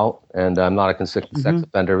 that I'm out, and I'm not a convicted sex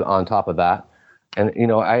offender on top of that. And,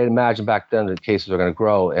 I imagined back then that cases were going to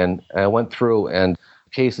grow, and I went through, and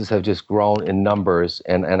cases have just grown in numbers,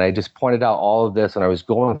 and I just pointed out all of this, and I was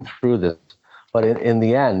going through this. But in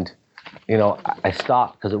the end, I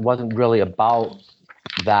stopped because it wasn't really about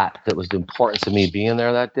that was the importance of me being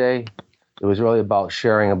there that day. It was really about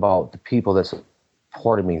sharing about the people that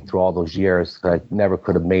supported me through all those years that I never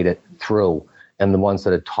could have made it through, and the ones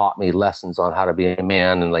that had taught me lessons on how to be a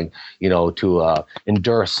man and to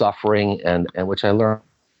endure suffering, and which I learned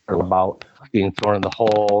about being thrown in the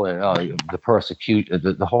hole and the persecution,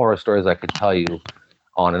 the horror stories I could tell you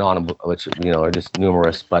on and on, which are just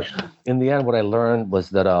numerous. But in the end, what I learned was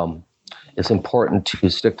that it's important to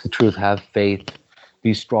stick to the truth, have faith,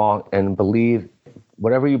 be strong, and believe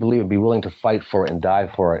whatever you believe, and be willing to fight for it and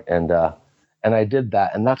die for it. And I did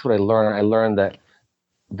that, and that's what I learned. I learned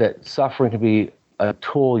that suffering can be a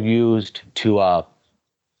tool used to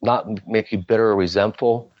not make you bitter or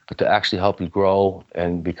resentful, but to actually help you grow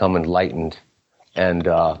and become enlightened. And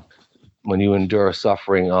when you endure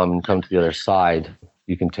suffering and come to the other side,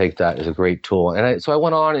 you can take that as a great tool. And so I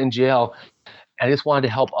went on in jail, and I just wanted to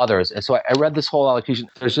help others. And so I read this whole allocution.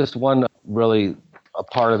 There's just one really a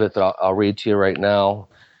part of it that I'll read to you right now,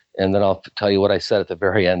 and then I'll tell you what I said at the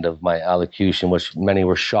very end of my allocution, which many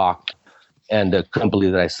were shocked and couldn't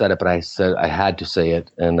believe that I said it, but I said I had to say it,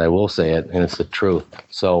 and I will say it, and it's the truth.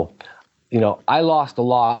 So, I lost a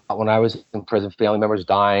lot when I was in prison, family members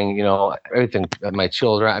dying, everything, my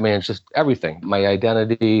children, it's just everything, my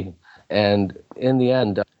identity. And in the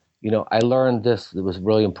end, I learned this that was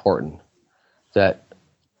really important, that,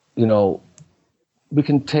 we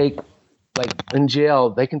can take, in jail,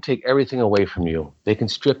 they can take everything away from you. They can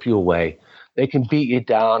strip you away. They can beat you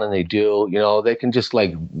down, and they do. They can just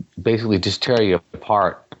basically just tear you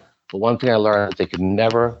apart. But one thing I learned that they could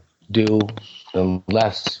never do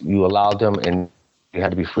unless you allowed them, and you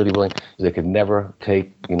had to be freely willing, they could never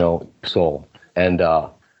take, your soul. And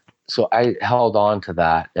so I held on to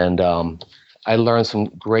that, and I learned some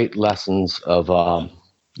great lessons of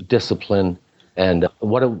discipline and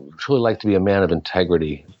what it would truly like to be a man of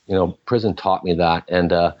integrity. Prison taught me that.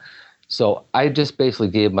 And so I just basically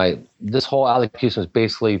gave this whole allocution was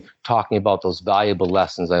basically talking about those valuable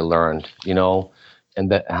lessons I learned, and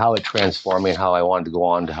that how it transformed me and how I wanted to go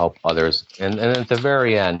on to help others. And at the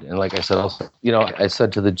very end, and like I said, I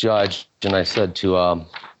said to the judge, and I said to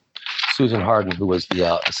Susan Harden, who was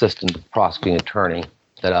the assistant prosecuting attorney,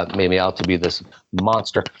 that made me out to be this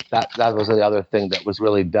monster. That was the other thing that was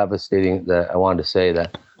really devastating that I wanted to say,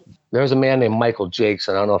 that There's a man named Michael Jakes.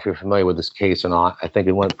 I don't know if you're familiar with this case or not. I think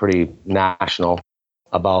it went pretty national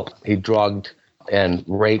about he drugged and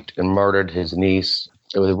raped and murdered his niece.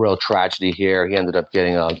 It was a real tragedy here. He ended up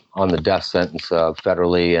getting on the death sentence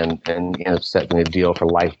federally and he ended up setting a deal for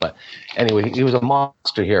life. But anyway, he was a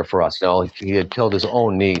monster here for us. He had killed his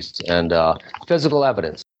own niece and physical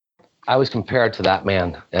evidence. I was compared to that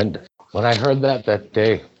man. And when I heard that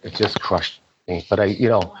day, it just crushed me. But I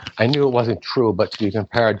knew it wasn't true, but to be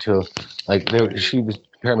compared to, she was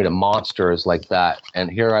comparing me to monsters like that.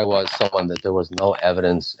 And here I was, someone that there was no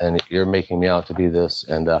evidence, and you're making me out to be this.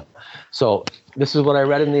 And so this is what I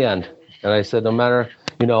read in the end. And I said, no matter,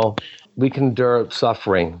 we can endure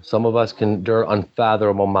suffering. Some of us can endure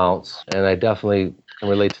unfathomable amounts. And I definitely can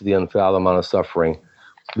relate to the unfathomable amount of suffering.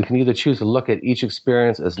 We can either choose to look at each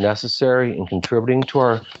experience as necessary and contributing to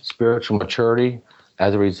our spiritual maturity.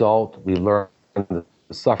 As a result, we learn that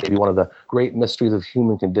suffering to be one of the great mysteries of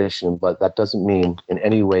human condition, but that doesn't mean in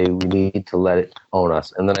any way we need to let it own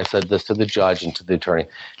us. And then I said this to the judge and to the attorney.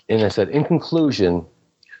 And I said, in conclusion,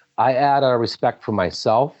 I add our respect for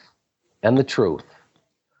myself and the truth.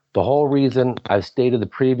 The whole reason I've stated the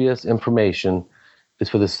previous information is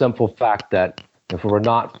for the simple fact that if it were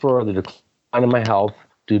not for the decline in my health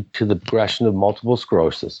due to the progression of multiple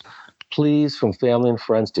sclerosis, please, from family and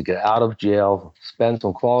friends, to get out of jail, spend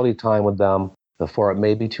some quality time with them before it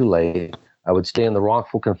may be too late. I would stay in the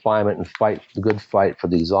wrongful confinement and fight the good fight for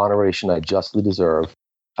the exoneration I justly deserve.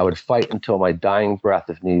 I would fight until my dying breath,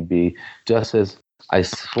 if need be, just as I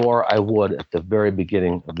swore I would at the very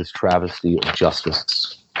beginning of this travesty of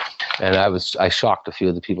justice. And I shocked a few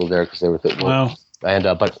of the people there because they were thinking, wow. And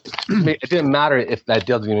but it didn't matter if that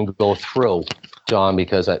doesn't even go through, John,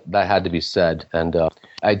 because that had to be said. And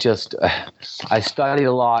I studied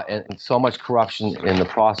a lot, and so much corruption in the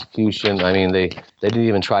prosecution. I mean, they didn't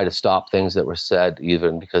even try to stop things that were said,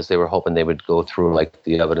 even because they were hoping they would go through like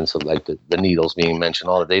the evidence of like the needles being mentioned.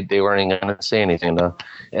 All that they weren't even going to say anything.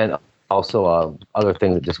 And also other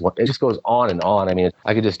things that it just goes on and on. I mean,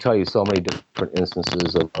 I could just tell you so many different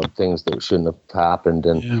instances of things that shouldn't have happened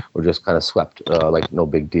and were just kind of swept like no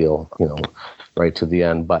big deal, right to the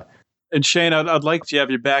end. And Shane, I'd like to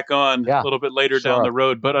have you back on a little bit later down the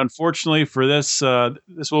road, but unfortunately for this,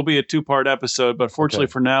 this will be a 2-part episode. But fortunately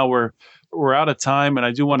for now, we're out of time, and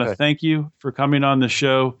I do want to thank you for coming on the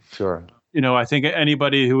show. Sure. I think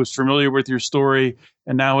anybody who is familiar with your story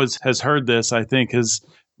and now has heard this, I think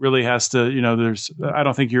really has to, I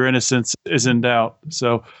don't think your innocence is in doubt.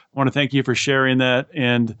 So I want to thank you for sharing that,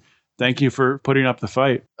 and thank you for putting up the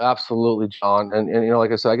fight. Absolutely, John. And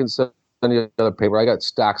like I said, I can send you another paper. I got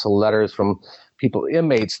stacks of letters from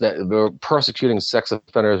inmates that were persecuting sex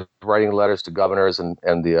offenders, writing letters to governors and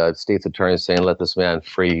the state's attorneys saying, let this man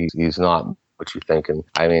free. He's not what you think. And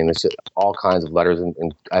I mean, it's just all kinds of letters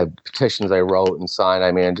and petitions I wrote and signed.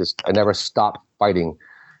 I mean, I never stopped fighting.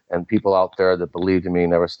 And people out there that believed in me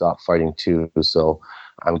never stopped fighting too. So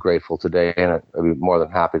I'm grateful today, and I'd be more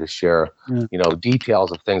than happy to share,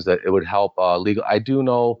 details of things that it would help legal. I do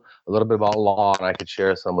know a little bit about law, and I could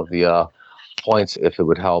share some of the points if it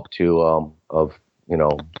would help to of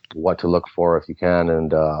what to look for if you can,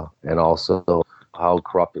 and also how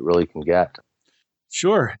corrupt it really can get.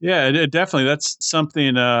 Sure. Yeah, it definitely. That's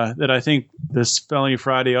something that I think this Felony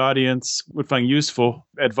Friday audience would find useful.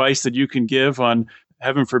 Advice that you can give on,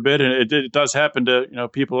 heaven forbid, and it does happen to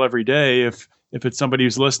people every day. If it's somebody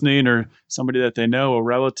who's listening or somebody that they know, a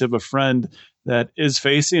relative, a friend that is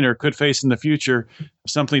facing or could face in the future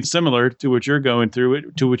something similar to what you're going through,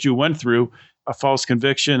 to what you went through, a false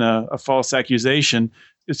conviction, a false accusation,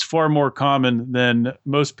 it's far more common than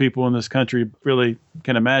most people in this country really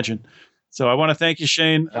can imagine. So I want to thank you,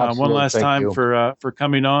 Shane, one last time for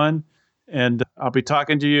coming on. And I'll be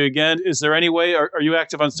talking to you again. Is there any way, are you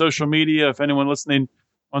active on social media? If anyone listening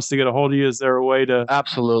wants to get a hold of you, is there a way to?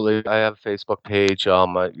 Absolutely. I have a Facebook page.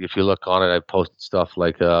 If you look on it, I posted stuff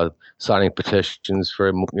like signing petitions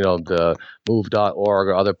for, the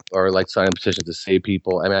move.org or like signing petitions to save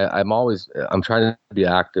people. I mean, I'm trying to be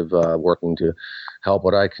active, working to help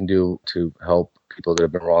what I can do to help people that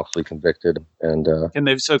have been wrongfully convicted. And can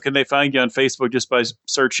they find you on Facebook just by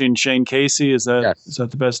searching Shane Casey? Is that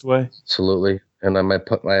the best way? Absolutely. And my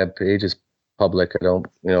page is public. I don't,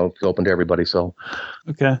 it's open to everybody. So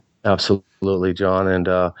okay. Absolutely, John. And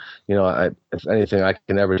if anything I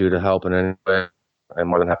can ever do to help in any way, I'm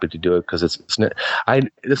more than happy to do it, because this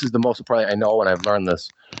is the most important. I know when I've learned this.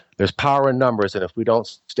 There's power in numbers, and if we don't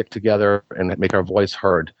stick together and make our voice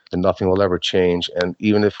heard, then nothing will ever change. And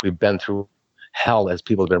even if we've been through hell as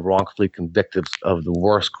people have been wrongfully convicted of the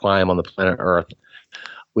worst crime on the planet Earth,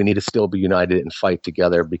 we need to still be united and fight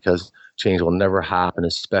together, because change will never happen,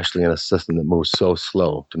 especially in a system that moves so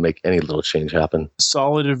slow to make any little change happen.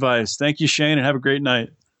 Solid advice. Thank you, Shane, and have a great night.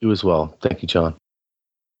 You as well. Thank you, John.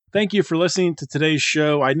 Thank you for listening to today's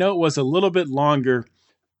show. I know it was a little bit longer,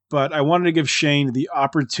 but I wanted to give Shane the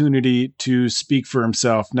opportunity to speak for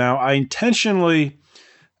himself. Now, I intentionally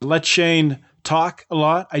let Shane talk a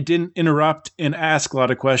lot. I didn't interrupt and ask a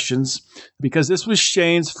lot of questions because this was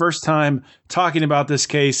Shane's first time talking about this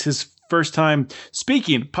case, his first time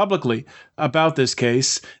speaking publicly about this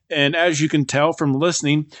case. And as you can tell from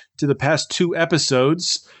listening to the past 2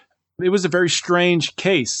 episodes, it was a very strange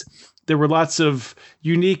case. There were lots of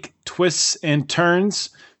unique twists and turns.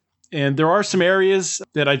 And there are some areas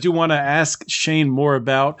that I do want to ask Shane more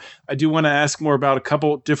about. I do want to ask more about a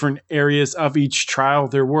couple different areas of each trial.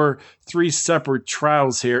 There were 3 separate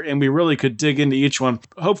trials here, and we really could dig into each one.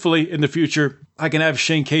 Hopefully, in the future, I can have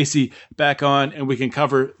Shane Casey back on, and we can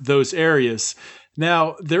cover those areas.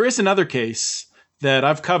 Now, there is another case that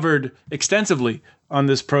I've covered extensively on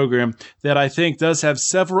this program that I think does have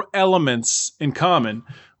several elements in common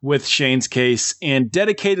with Shane's case, and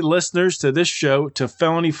dedicated listeners to this show, to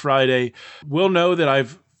Felony Friday, will know that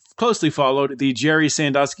I've closely followed the Jerry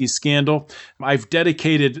Sandusky scandal. I've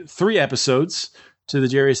dedicated 3 episodes to the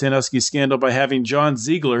Jerry Sandusky scandal by having John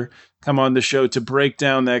Ziegler come on the show to break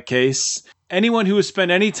down that case. Anyone who has spent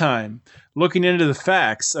any time looking into the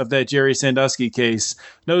facts of that Jerry Sandusky case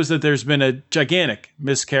knows that there's been a gigantic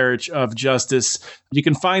miscarriage of justice. You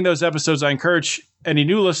can find those episodes. I encourage any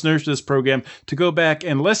new listeners to this program to go back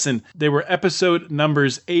and listen. They were episode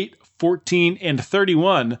numbers 8, 14, and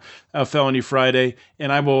 31 of Felony Friday.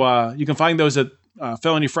 And I will. You can find those at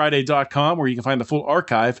felonyfriday.com, where you can find the full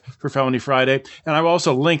archive for Felony Friday. And I will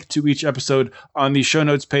also link to each episode on the show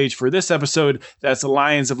notes page for this episode. That's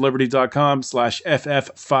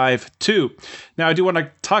lionsofliberty.com/FF52. Now, I do want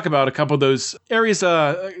to talk about a couple of those areas,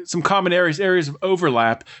 some common areas of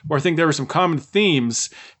overlap, where I think there were some common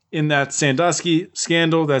themes in that Sandusky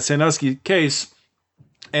scandal, that Sandusky case,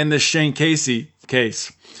 and the Shane Casey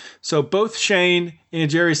case. So both Shane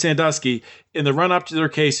and Jerry Sandusky, in the run-up to their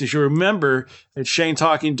cases, you remember that Shane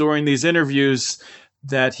talking during these interviews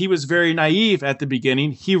that he was very naive at the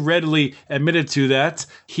beginning. He readily admitted to that.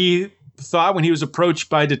 He thought when he was approached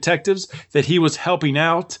by detectives that he was helping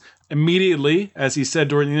out. Immediately, as he said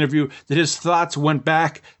during the interview, that his thoughts went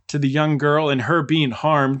back to the young girl and her being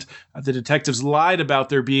harmed. The detectives lied about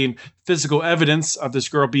there being physical evidence of this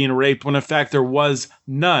girl being raped when in fact there was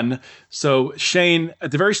none. So Shane,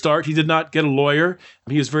 at the very start, he did not get a lawyer.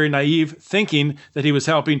 He was very naive, thinking that he was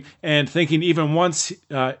helping, and thinking even once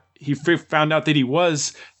he found out that he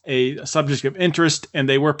was a subject of interest and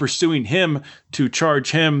they were pursuing him to charge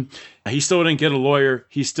him, he still didn't get a lawyer.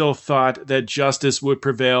 He still thought that justice would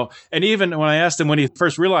prevail. And even when I asked him when he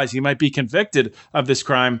first realized he might be convicted of this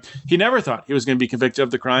crime, he never thought he was going to be convicted of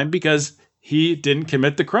the crime because he didn't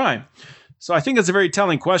commit the crime. So I think it's a very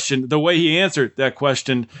telling question. The way he answered that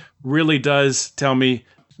question really does tell me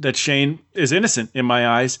that Shane is innocent in my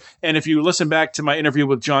eyes. And if you listen back to my interview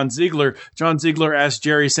with John Ziegler asked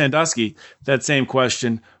Jerry Sandusky that same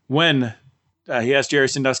question when he asked Jerry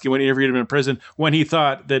Sandusky when he interviewed him in prison, when he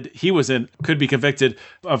thought that he could be convicted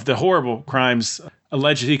of the horrible crimes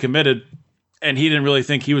alleged he committed. And he didn't really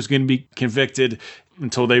think he was going to be convicted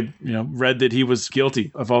until they, read that he was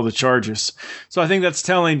guilty of all the charges. So I think that's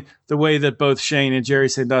telling the way that both Shane and Jerry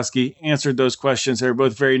Sandusky answered those questions. They were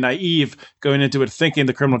both very naive going into it, thinking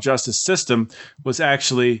the criminal justice system was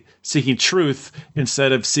actually seeking truth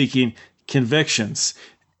instead of seeking convictions.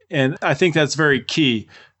 And I think that's very key.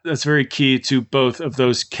 That's very key to both of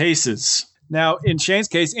those cases. Now, in Shane's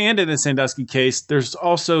case and in the Sandusky case, there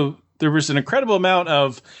was an incredible amount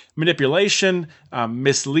of manipulation,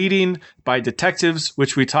 misleading by detectives,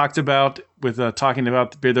 which we talked about with talking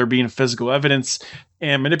about there being physical evidence,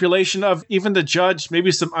 and manipulation of even the judge,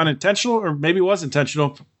 maybe some unintentional or maybe it was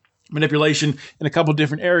intentional manipulation in a couple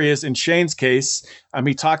different areas. In Shane's case,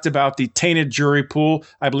 he talked about the tainted jury pool.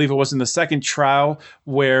 I believe it was in the second trial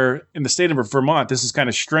where in the state of Vermont, this is kind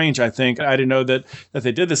of strange, I think. I didn't know that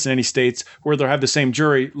they did this in any states where they'll have the same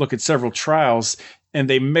jury look at several trials, and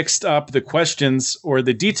they mixed up the questions or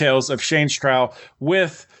the details of Shane's trial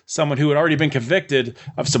with someone who had already been convicted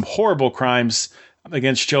of some horrible crimes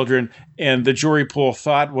against children. And the jury pool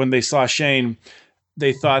thought when they saw Shane,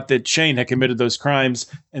 they thought that Shane had committed those crimes.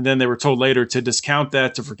 And then they were told later to discount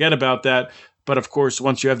that, to forget about that. But of course,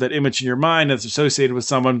 once you have that image in your mind that's associated with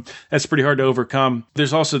someone, that's pretty hard to overcome.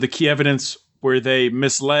 There's also the key evidence where they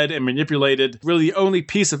misled and manipulated. Really, the only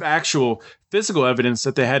piece of actual physical evidence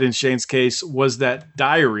that they had in Shane's case was that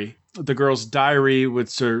diary the girl's diary,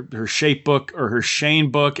 with her shape book, or her Shane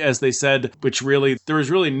book, as they said, which really, there was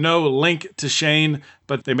really no link to Shane,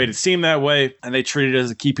 but they made it seem that way, and they treated it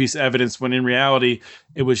as a key piece of evidence when in reality,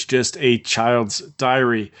 it was just a child's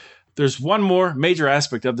diary. There's one more major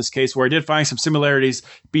aspect of this case where I did find some similarities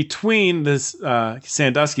between this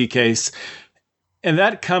Sandusky case, and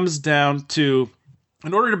that comes down to,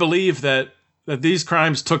 in order to believe that these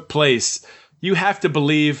crimes took place, you have to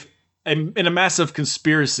believe in a massive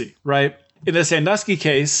conspiracy, right? In the Sandusky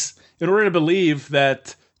case, in order to believe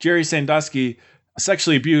that Jerry Sandusky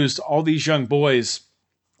sexually abused all these young boys,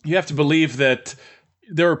 you have to believe that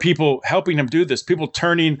there were people helping him do this, people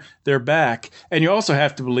turning their back. And you also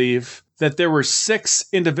have to believe that there were six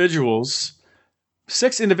individuals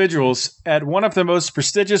at one of the most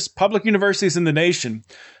prestigious public universities in the nation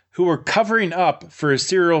who were covering up for a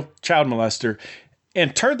serial child molester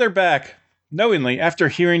and turned their back knowingly after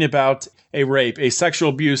hearing about a rape, a sexual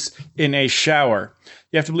abuse in a shower.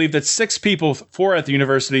 You have to believe that six people, four at the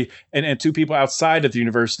university and two people outside of the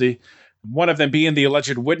university, one of them being the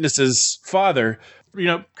alleged witness's father,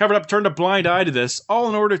 covered up, turned a blind eye to this, all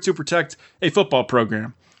in order to protect a football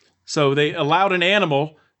program. So they allowed an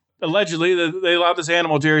animal, allegedly, they allowed this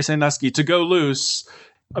animal, Jerry Sandusky, to go loose,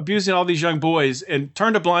 abusing all these young boys, and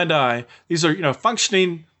turned a blind eye. These are,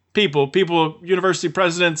 functioning people, university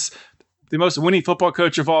presidents, the most winning football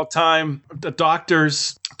coach of all time, the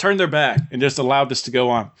doctors, turned their back and just allowed this to go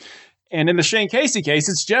on. And in the Shane Casey case,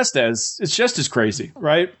 it's just as crazy,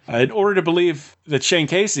 right? In order to believe that Shane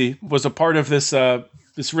Casey was a part of this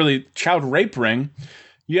really child rape ring,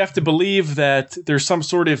 you have to believe that there's some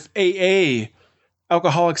sort of AA,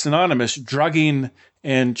 Alcoholics Anonymous, drugging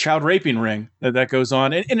and child raping ring that goes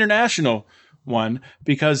on, an international one,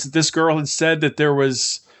 because this girl had said that there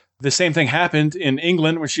was the same thing happened in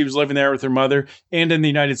England when she was living there with her mother, and in the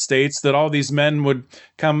United States, that all these men would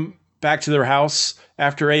come back to their house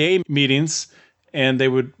after AA meetings, and they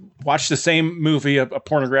would watch the same movie, a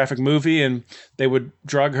pornographic movie, and they would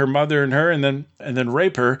drug her mother and her, and then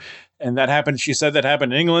rape her. And that happened, she said that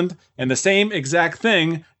happened in England. And the same exact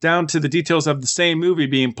thing, down to the details of the same movie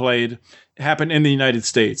being played, happened in the United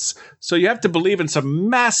States. So you have to believe in some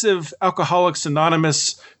massive Alcoholics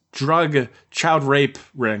Anonymous drug child rape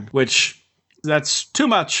ring, which that's too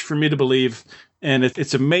much for me to believe. And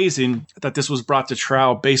it's amazing that this was brought to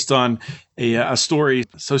trial based on a story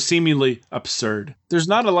so seemingly absurd. There's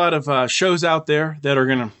not a lot of shows out there that are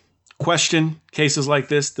going to question cases like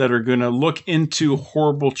this, that are going to look into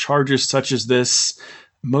horrible charges such as this.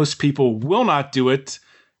 Most people will not do it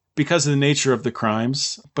because of the nature of the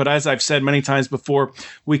crimes. But as I've said many times before,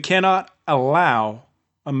 we cannot allow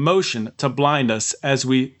emotion to blind us as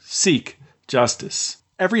we seek justice.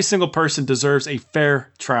 Every single person deserves a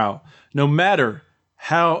fair trial, no matter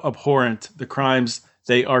how abhorrent the crimes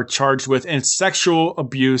they are charged with. And sexual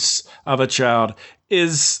abuse of a child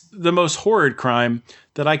is the most horrid crime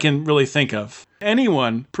that I can really think of.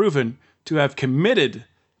 Anyone proven to have committed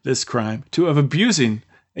this crime, to have abusing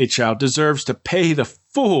a child, deserves to pay the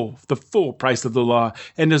full price of the law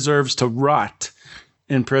and deserves to rot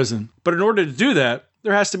in prison. But in order to do that,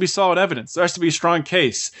 there has to be solid evidence. There has to be a strong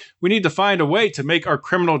case. We need to find a way to make our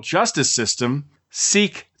criminal justice system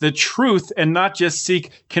seek the truth and not just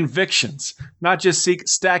seek convictions, not just seek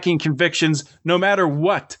stacking convictions, no matter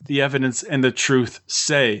what the evidence and the truth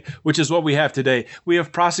say, which is what we have today. We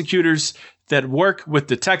have prosecutors that work with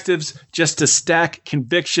detectives just to stack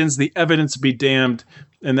convictions, the evidence be damned,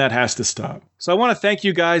 and that has to stop. So I want to thank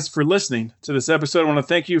you guys for listening to this episode. I want to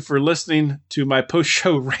thank you for listening to my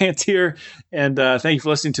post-show rant here, and thank you for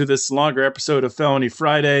listening to this longer episode of Felony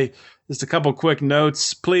Friday. Just a couple quick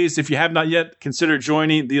notes. Please, if you have not yet, consider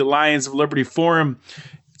joining the Lions of Liberty Forum.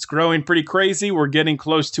 It's growing pretty crazy. We're getting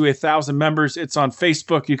close to 1,000 members. It's on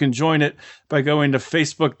Facebook. You can join it by going to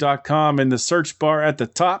facebook.com in the search bar at the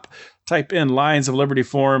top. Type in Lions of Liberty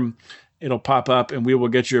Forum. It'll pop up and we will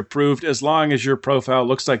get you approved as long as your profile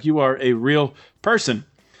looks like you are a real person.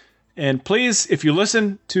 And please, if you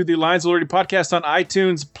listen to the Lions of Liberty podcast on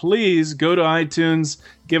iTunes, please go to iTunes,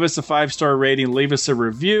 give us a 5-star rating, leave us a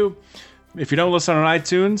review. If you don't listen on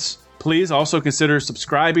iTunes, please also consider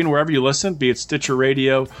subscribing wherever you listen, be it Stitcher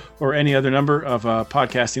Radio or any other number of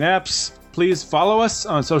podcasting apps. Please follow us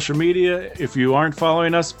on social media. If you aren't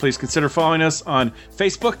following us, please consider following us on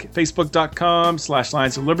Facebook,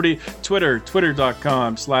 facebook.com/Lions of Liberty, Twitter,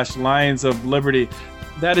 twitter.com/Lions of Liberty.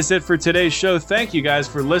 That is it for today's show. Thank you guys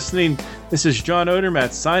for listening. This is John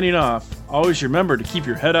Odermatt signing off. Always remember to keep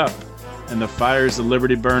your head up and the fires of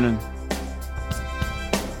liberty burning.